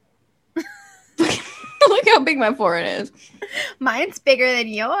 Look how big my forehead is. Mine's bigger than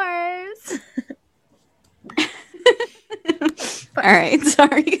yours. All right,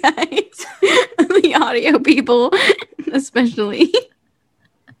 sorry guys. The audio people, especially.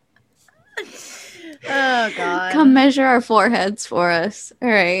 Oh god. Come measure our foreheads for us. All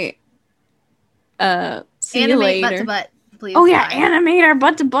right. See Animate you butt later. to butt, please. Oh yeah, Bye. animate our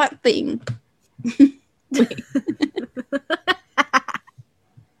butt to butt thing.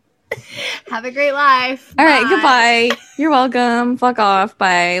 Have a great life. All right, Bye. goodbye. You're welcome. Fuck off.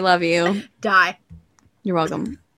 Bye. Love you. Die. You're welcome.